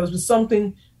under. There was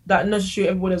something that not sure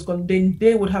everybody has gone. Then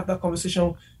they would have that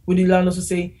conversation with the landlord to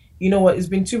say, you know what, it's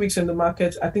been 2 weeks in the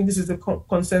market. I think this is the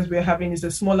concerns we're having, is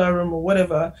a smaller room or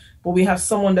whatever, but we have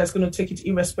someone that's going to take it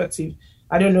irrespective.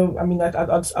 I don't know. I mean, I'd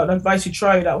advise you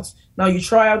try it out. Now, you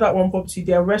try out that one property,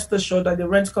 they're rest assured that the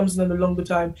rent comes in a longer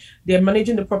time. They're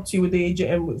managing the property with the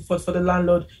agent and for the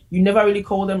landlord. You never really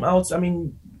call them out. I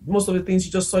mean, most of the things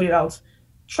you just sort it out.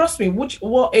 Trust me,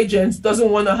 what agent doesn't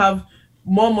want to have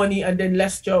more money and then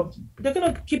less job? They're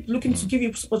going to keep looking to give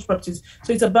you such properties.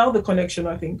 So it's about the connection,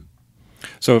 I think.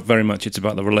 So very much it's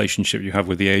about the relationship you have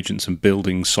with the agents and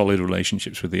building solid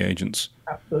relationships with the agents.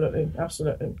 Absolutely,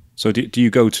 absolutely. So do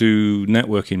you go to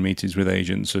networking meetings with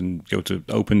agents and go to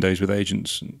open days with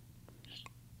agents?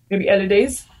 Maybe early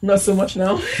days, not so much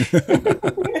now.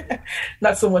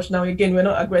 Not so much now. Again, we're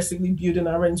not aggressively building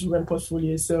our rent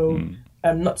portfolio, so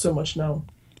not so much now.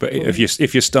 But if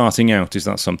you're starting out, is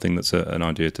that something that's an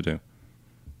idea to do?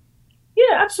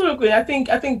 Yeah, absolutely. I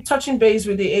think touching base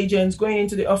with the agents, going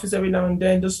into the office every now and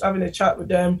then, just having a chat with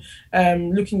them,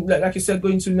 looking like you said,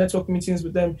 going to network meetings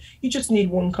with them. You just need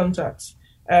one contact,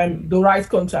 the right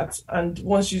contact. And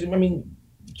once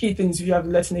key things, if you have a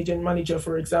letting agent manager,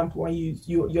 for example, and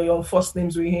you're on first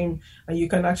names with him, and you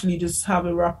can actually just have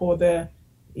a rapport there,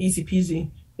 easy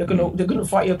peasy. They're gonna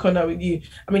fight your corner with you.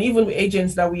 I mean, even with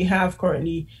agents that we have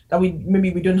currently, that we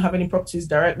don't have any properties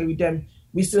directly with them,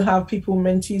 we still have people,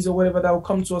 mentees or whatever, that will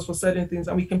come to us for certain things,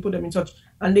 and we can put them in touch,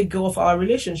 and they go off our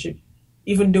relationship,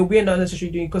 even though we're not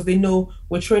necessarily doing it, because they know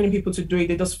we're training people to do it.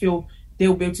 They just feel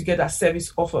they'll be able to get that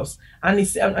service off us, and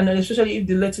especially if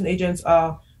the letting agents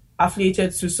are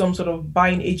affiliated to some sort of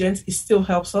buying agent, it still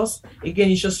helps us. Again,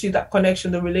 you just see that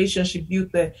connection, the relationship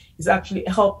built there is actually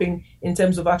helping in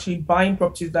terms of actually buying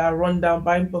properties that are run down,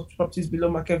 buying properties below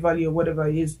market value or whatever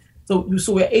it is. So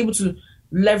we're able to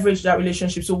leverage that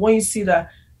relationship. So when you see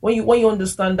that, when you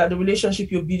understand that the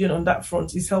relationship you're building on that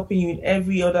front is helping you in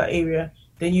every other area,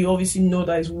 then you obviously know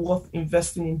that it's worth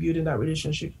investing in building that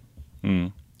relationship.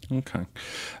 Okay.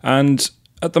 And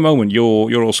at the moment,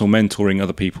 you're also mentoring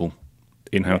other people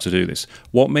in how to do this.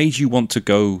 What made you want to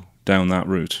go down that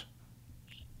route?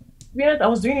 Yeah, I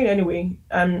was doing it anyway.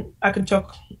 I can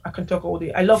talk all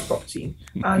day. I love property,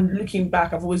 and looking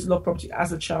back, I've always loved property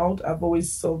as a child. I've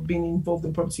always sort of been involved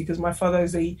in property because my father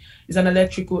is an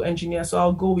electrical engineer, so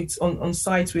I'll go on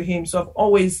site with him. So I've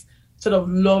always sort of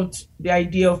loved the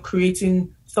idea of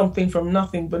creating something from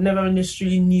nothing, but never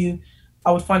necessarily knew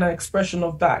I would find an expression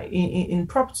of that in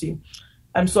property.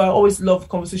 So I always loved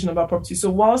conversation about property. So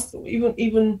whilst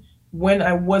even when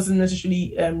I wasn't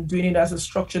necessarily doing it as a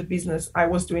structured business, I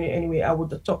was doing it anyway. I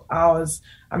would talk hours.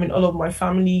 I mean, all of my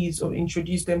families, or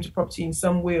introduce them to property in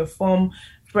some way or form.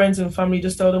 Friends and family,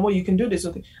 just tell them, well, you can do this.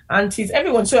 Okay. Aunties,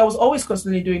 everyone. So I was always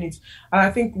constantly doing it. And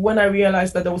I think when I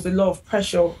realized that there was a lot of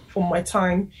pressure for my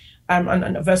time,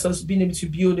 and versus being able to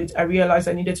build it, I realized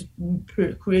I needed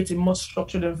to create a more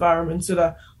structured environment so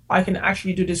that I can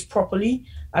actually do this properly,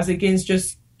 as against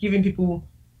just giving people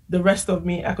the rest of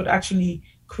me. I could actually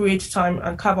create time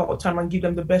and carve out time and give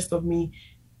them the best of me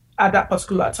at that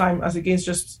particular time, as against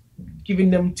just giving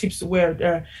them tips where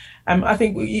there. I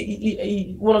think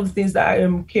one of the things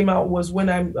that came out was when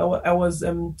I was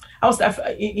in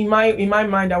my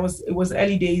mind, it was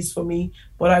early days for me,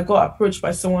 but I got approached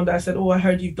by someone that said, "Oh, I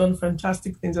heard you've done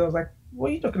fantastic things." I was like,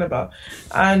 "What are you talking about?"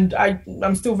 And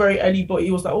I'm still very early, but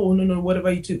he was like, "Oh, no,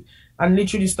 whatever you do," and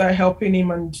literally started helping him,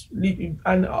 and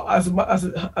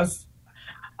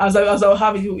as I'll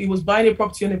have it, he was buying a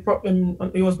property on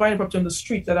the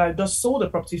street that I just sold a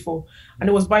property for, and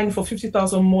he was buying it for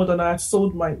 50,000 more than I had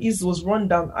sold mine. His was run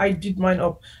down. I did mine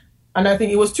up, and I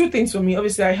think it was two things for me.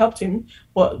 Obviously, I helped him,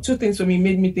 but two things for me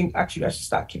made me think, actually, I should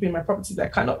start keeping my properties. I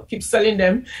cannot keep selling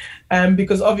them,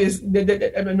 because obviously,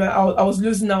 I was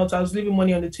losing out. I was leaving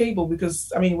money on the table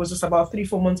because, I mean, it was just about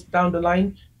 3-4 months down the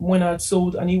line when I had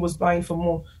sold, and he was buying for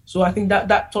more. So I think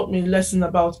that taught me a lesson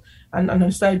about. And I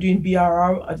started doing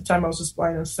BRR at the time. I was just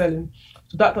buying and selling.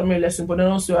 So that taught me a lesson. But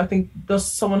then also, I think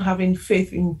just someone having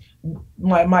faith in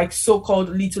my so-called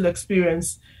little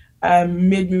experience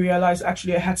made me realize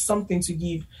actually I had something to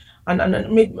give. And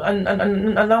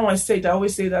now I always say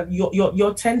that your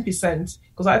 10%,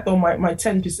 because I thought my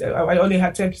 10%, I only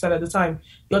had 10% at the time.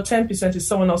 Your 10% is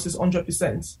someone else's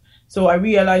 100%. So I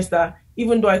realized that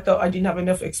even though I thought I didn't have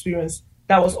enough experience,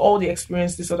 that was all the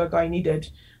experience this other guy needed.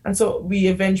 And so we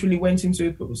eventually went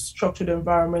into a structured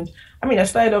environment. I mean, I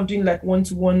started off doing like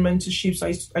one-to-one mentorships.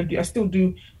 I still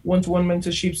do one-to-one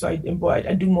mentorships. But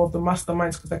I do more of the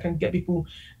masterminds because I can get people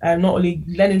not only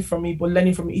learning from me, but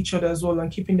learning from each other as well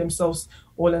and keeping themselves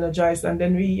all energized. And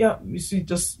then we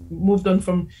just moved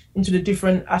on into the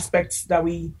different aspects that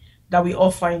we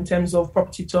offer in terms of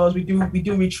property tours. We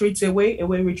do retreats, away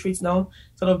retreats now,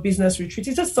 sort of business retreats.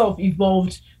 It's just sort of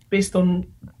evolved based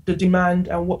on the demand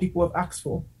and what people have asked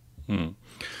for.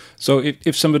 So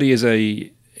if somebody is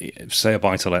a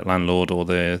buy-to-let landlord, or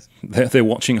they're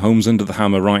watching Homes Under the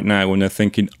Hammer right now and they're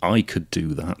thinking, I could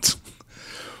do that,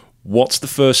 what's the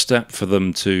first step for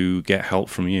them to get help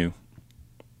from you?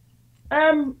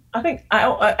 I think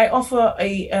I offer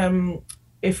a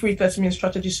free 30-minute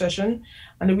strategy session,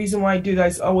 and the reason why I do that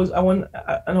is I want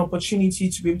an opportunity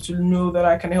to be able to know that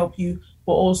I can help you,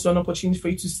 but also an opportunity for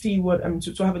you to see what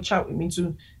to have a chat with me,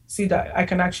 to see that I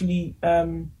can actually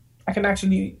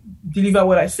deliver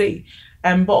what I say.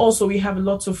 But also we have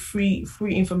lots of free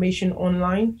information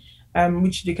online,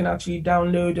 which they can actually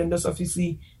download and just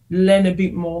obviously learn a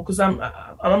bit more. Because I'm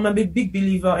a big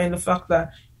believer in the fact that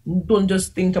don't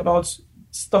just think about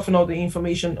stuffing all the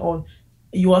information on.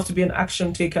 You have to be an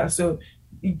action taker. So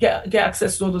you get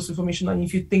access to all this information, and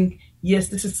if you think, yes,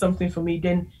 this is something for me,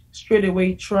 then straight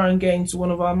away try and get into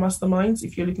one of our masterminds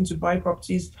if you're looking to buy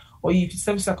properties, or if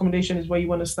service accommodation is where you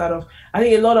want to start off. I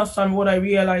think a lot of time what I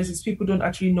realize is people don't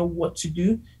actually know what to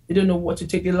do. They don't know what to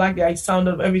take. They like the sound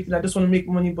of everything. I just want to make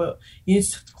money, but you need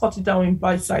to cut it down in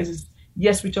bite sizes.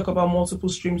 Yes, we talk about multiple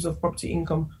streams of property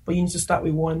income, but you need to start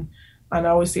with one. And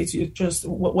I always say to you, just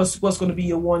what's going to be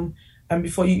your one. And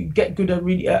before you get good at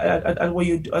really at what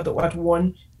you do at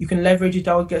one, you can leverage it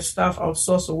out, get staff,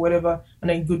 outsource or whatever, and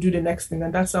then go do the next thing.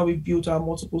 And that's how we built our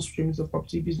multiple streams of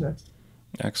property business.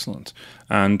 Excellent.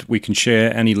 And we can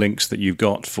share any links that you've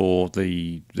got for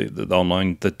the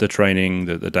online, the training,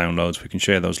 the downloads. We can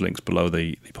share those links below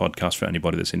the podcast for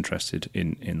anybody that's interested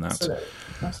in that.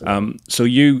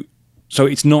 Absolutely. So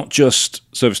it's not just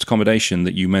serviced accommodation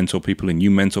that you mentor people in.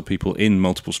 You mentor people in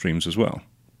multiple streams as well.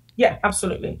 Yeah,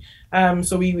 absolutely.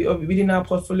 So we within our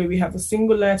portfolio, we have the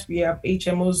single let, we have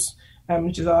HMOs,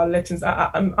 which is our lettings.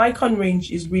 Icon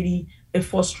range is really a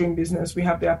 4-stream business. We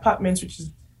have the apartments, which is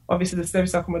obviously the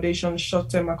service accommodation,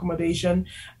 short-term accommodation.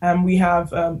 We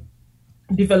have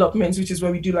developments, which is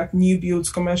where we do like new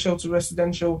builds, commercial to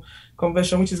residential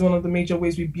conversion, which is one of the major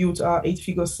ways we built our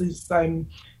 8-figure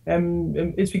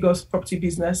property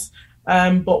business.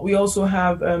 But we also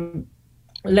have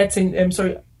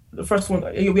the first one,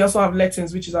 we also have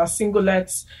lettings, which is our single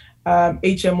lets,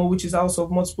 HMO, which is also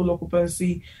of multiple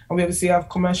occupancy, and we obviously have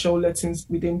commercial lettings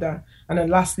within that. And then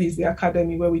lastly is the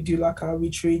academy, where we do like our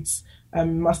retreats,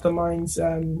 masterminds,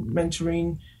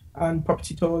 mentoring, and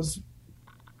property tours.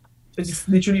 So it's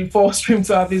literally 4 streams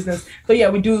to our business. So yeah,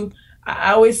 we do.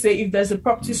 I always say if there's a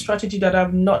property strategy that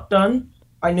I've not done,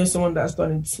 I know someone that's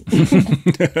done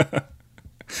it.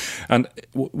 And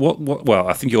what? Well,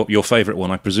 I think your favourite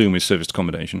one, I presume, is serviced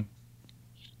accommodation.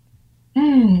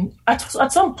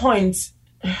 At some point,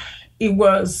 it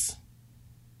was,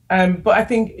 but I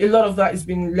think a lot of that has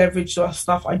been leveraged to our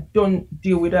staff. I don't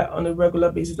deal with that on a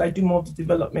regular basis. I do more of the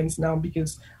developments now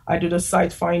because I do the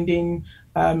site finding.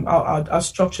 I'll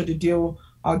structure the deal.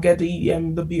 I'll get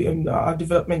our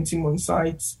development team on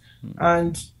sites,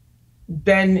 and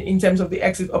then in terms of the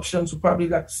exit options, we'll probably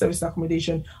like service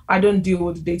accommodation. I don't deal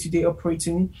with the day-to-day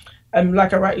operating.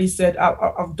 Like I rightly said,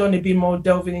 I've done a bit more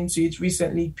delving into it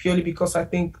recently, purely because I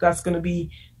think that's going to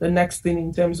be the next thing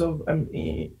in terms of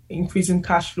increasing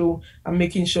cash flow and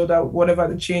making sure that whatever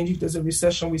the change, if there's a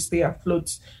recession, we stay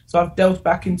afloat. So I've delved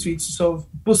back into it to sort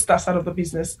of boost that side of the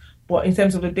business. But in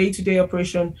terms of the day-to-day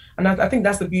operation, and I think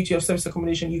that's the beauty of service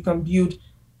accommodation, you can build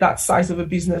that size of a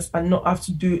business and not have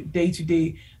to do it day to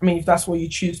day. I mean, if that's what you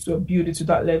choose to build it to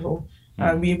that level.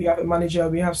 And we have a manager,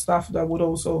 we have staff that would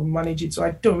also manage it. So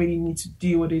I don't really need to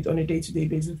deal with it on a day-to-day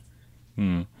basis.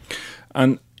 And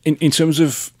in terms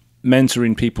of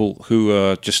mentoring people who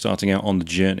are just starting out on the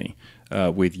journey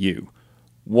with you,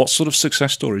 what sort of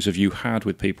success stories have you had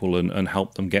with people and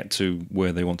helped them get to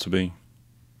where they want to be?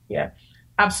 Yeah,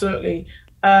 absolutely.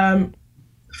 I'm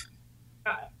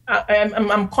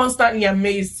constantly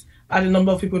amazed at the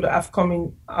number of people that have come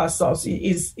in ourselves.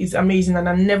 It's amazing, and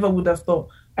I never would have thought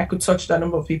I could touch that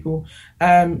number of people.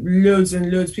 Loads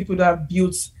and loads of people that have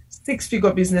built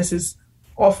six-figure businesses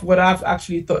off what I've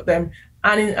actually taught them.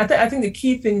 And I think the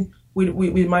key thing with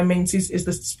my mentees is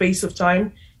the space of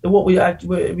time, what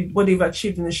they've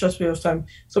achieved in a short period of time.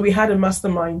 So we had a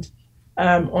mastermind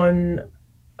on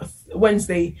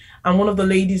Wednesday, and one of the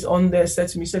ladies on there said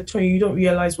to me, said, Tony, you don't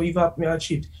realize what you've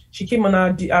achieved. She came on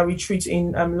our retreat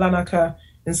in Lanaka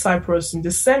in Cyprus in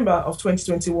December of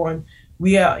 2021.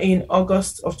 We are in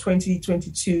August of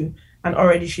 2022, and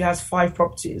already she has 5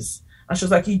 properties. And she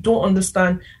was like, you don't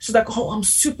understand. She's like, oh, I'm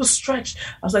super stretched.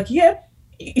 I was like, yeah,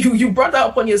 you brought that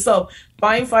upon yourself.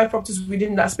 Buying 5 properties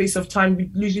within that space of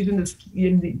time, using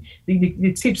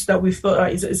the tips that we've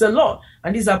thought is a lot.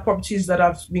 And these are properties that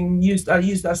have been used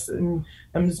as a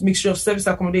mixture of service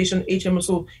accommodation, HMO,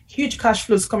 so huge cash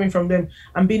flows coming from them,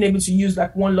 and being able to use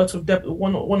like one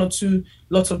or two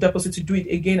lots of deposit to do it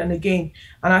again and again.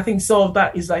 And I think some of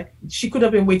that is like, she could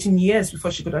have been waiting years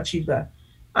before she could achieve that.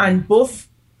 And both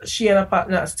she and her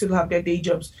partner still have their day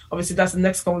jobs. Obviously, that's the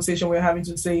next conversation we're having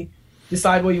to say,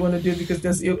 decide what you want to do,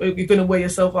 because you're going to wear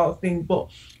yourself out thing. But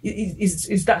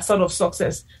it's that sort of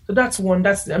success. So that's one.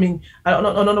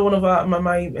 Another one of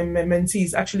my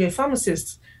mentees, actually a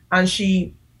pharmacist, and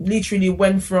she literally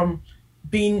went from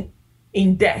being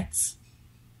in debt.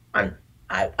 And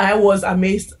I was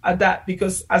amazed at that,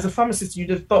 because as a pharmacist, you'd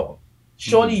have thought,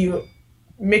 surely you're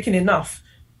making enough.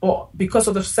 But because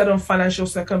of the certain financial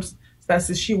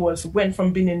circumstances, she went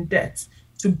from being in debt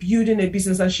to building a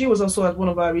business. And she was also at one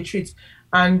of our retreats,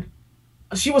 and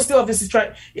she was still obviously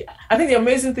trying. I think the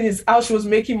amazing thing is how she was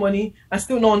making money and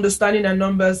still not understanding her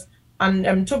numbers.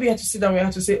 And Toby had to sit down. We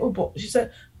had to say, oh, but she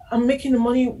said, I'm making the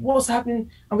money. What's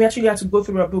happening? And we actually had to go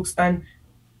through her books. And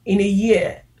in a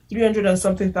year, 300 and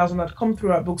something thousand had come through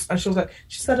her books. And she was like,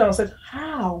 she sat down and said,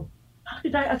 how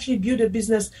did I actually build a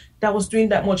business that was doing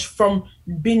that much from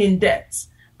being in debt?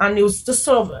 And it was just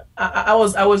sort of, I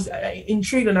was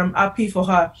intrigued, and I'm happy for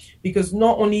her, because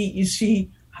not only is she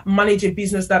manage a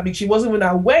business that big, she wasn't even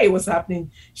aware it was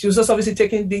happening. She was just obviously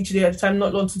taking day to day at the time,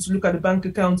 not wanting to look at the bank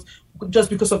account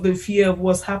just because of the fear of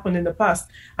what's happened in the past.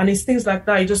 And it's things like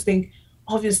that. You just think,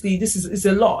 obviously, this is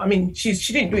a lot. I mean, she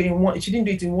didn't do it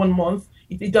in 1 month.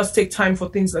 It does take time for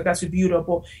things like that to build up,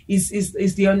 but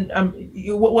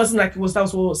it wasn't like that was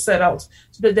what was set out.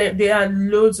 So there are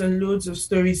loads and loads of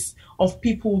stories of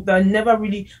people that never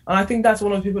really, and I think that's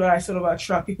one of the people that I sort of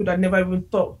attract, people that never even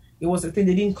thought it was a thing.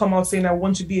 They didn't come out saying, I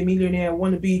want to be a millionaire, I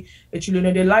want to be a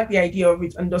trillionaire. They like the idea of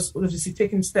it, and just obviously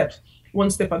taking steps, one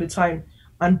step at a time,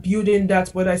 and building that,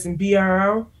 whether it's in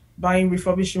BRR, buying,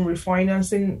 refurbishing,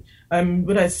 refinancing,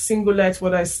 whether it's single let,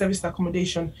 whether it's service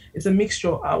accommodation. It's a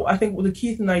mixture. I think the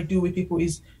key thing I do with people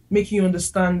is making you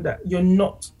understand that you're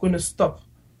not going to stop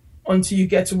until you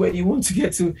get to where you want to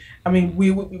get to. I mean,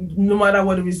 we no matter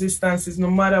what the resistance is,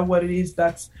 no matter what it is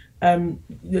that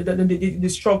the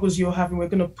struggles you're having, we're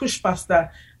going to push past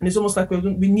that. And it's almost like we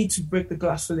need to break the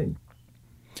glass ceiling.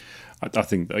 I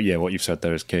think, yeah, what you've said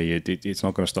there is key. It's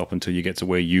not going to stop until you get to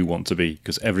where you want to be,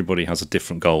 because everybody has a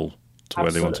different goal to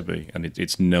where they want to be, and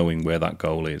it's knowing where that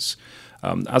goal is.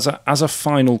 As a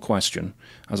final question,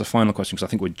 because I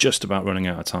think we're just about running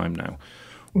out of time now.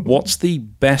 What's the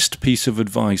best piece of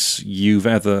advice you've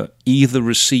ever either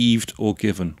received or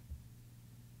given?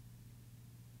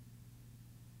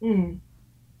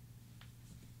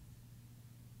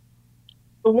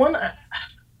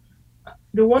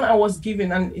 The one I was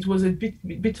given, and it was a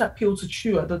bitter pill to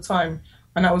chew at the time,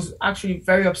 and I was actually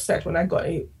very upset when I got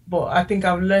it. But I think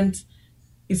I've learned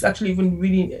it's actually even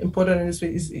really important in this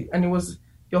way. And it was,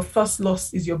 your first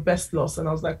loss is your best loss. And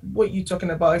I was like, what are you talking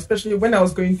about? Especially when I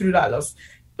was going through that loss.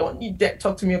 Don't you dare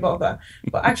talk to me about that.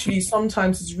 But actually,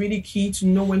 sometimes it's really key to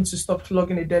know when to stop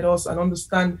flogging a dead horse and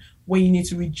understand when you need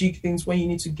to rejig things, when you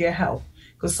need to get help.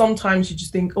 Because sometimes you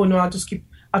just think, oh no, I'll just keep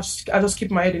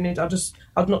my head in it.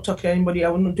 I'll not talk to anybody. I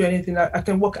will not do anything. I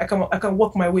can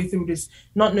walk my way through this,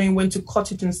 not knowing when to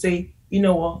cut it and say, you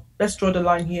know what, let's draw the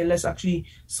line here. Let's actually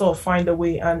sort of find a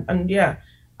way. And yeah,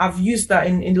 I've used that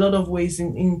in a lot of ways,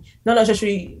 in not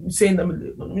necessarily saying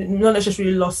them, not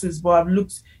necessarily losses, but I've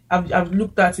looked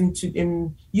at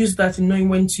used that in knowing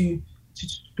when to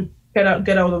get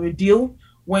out of a deal,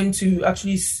 when to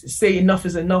actually say enough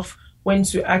is enough, when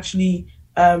to actually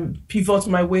pivot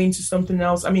my way into something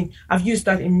else. I mean, I've used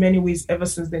that in many ways ever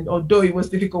since then, although it was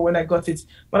difficult when I got it.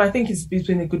 But I think it's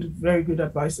been very good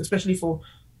advice, especially for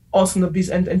us in the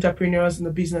business, entrepreneurs in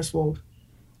the business world.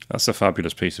 That's a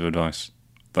fabulous piece of advice.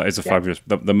 That is fabulous.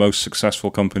 The most successful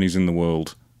companies in the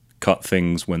world cut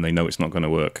things when they know it's not going to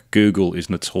work. Google is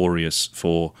notorious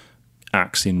for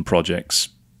axing projects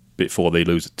before they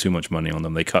lose too much money on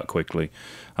them. They cut quickly.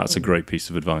 That's a great piece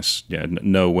of advice. Yeah,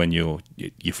 know when you're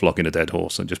flogging a dead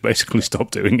horse and just basically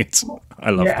stop doing it. I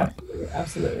love that.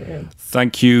 Absolutely. Yeah.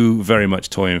 Thank you very much,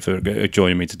 Toyin, for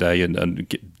joining me today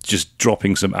and just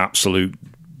dropping some absolute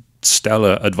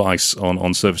stellar advice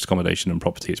on service accommodation and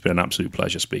property. It's been an absolute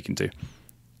pleasure speaking to you.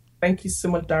 Thank you so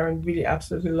much, Darren. Really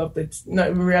absolutely loved it. Not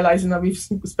even realizing that we've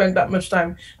spent that much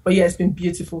time. But yeah, it's been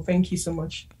beautiful. Thank you so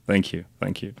much. Thank you.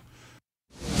 Thank you.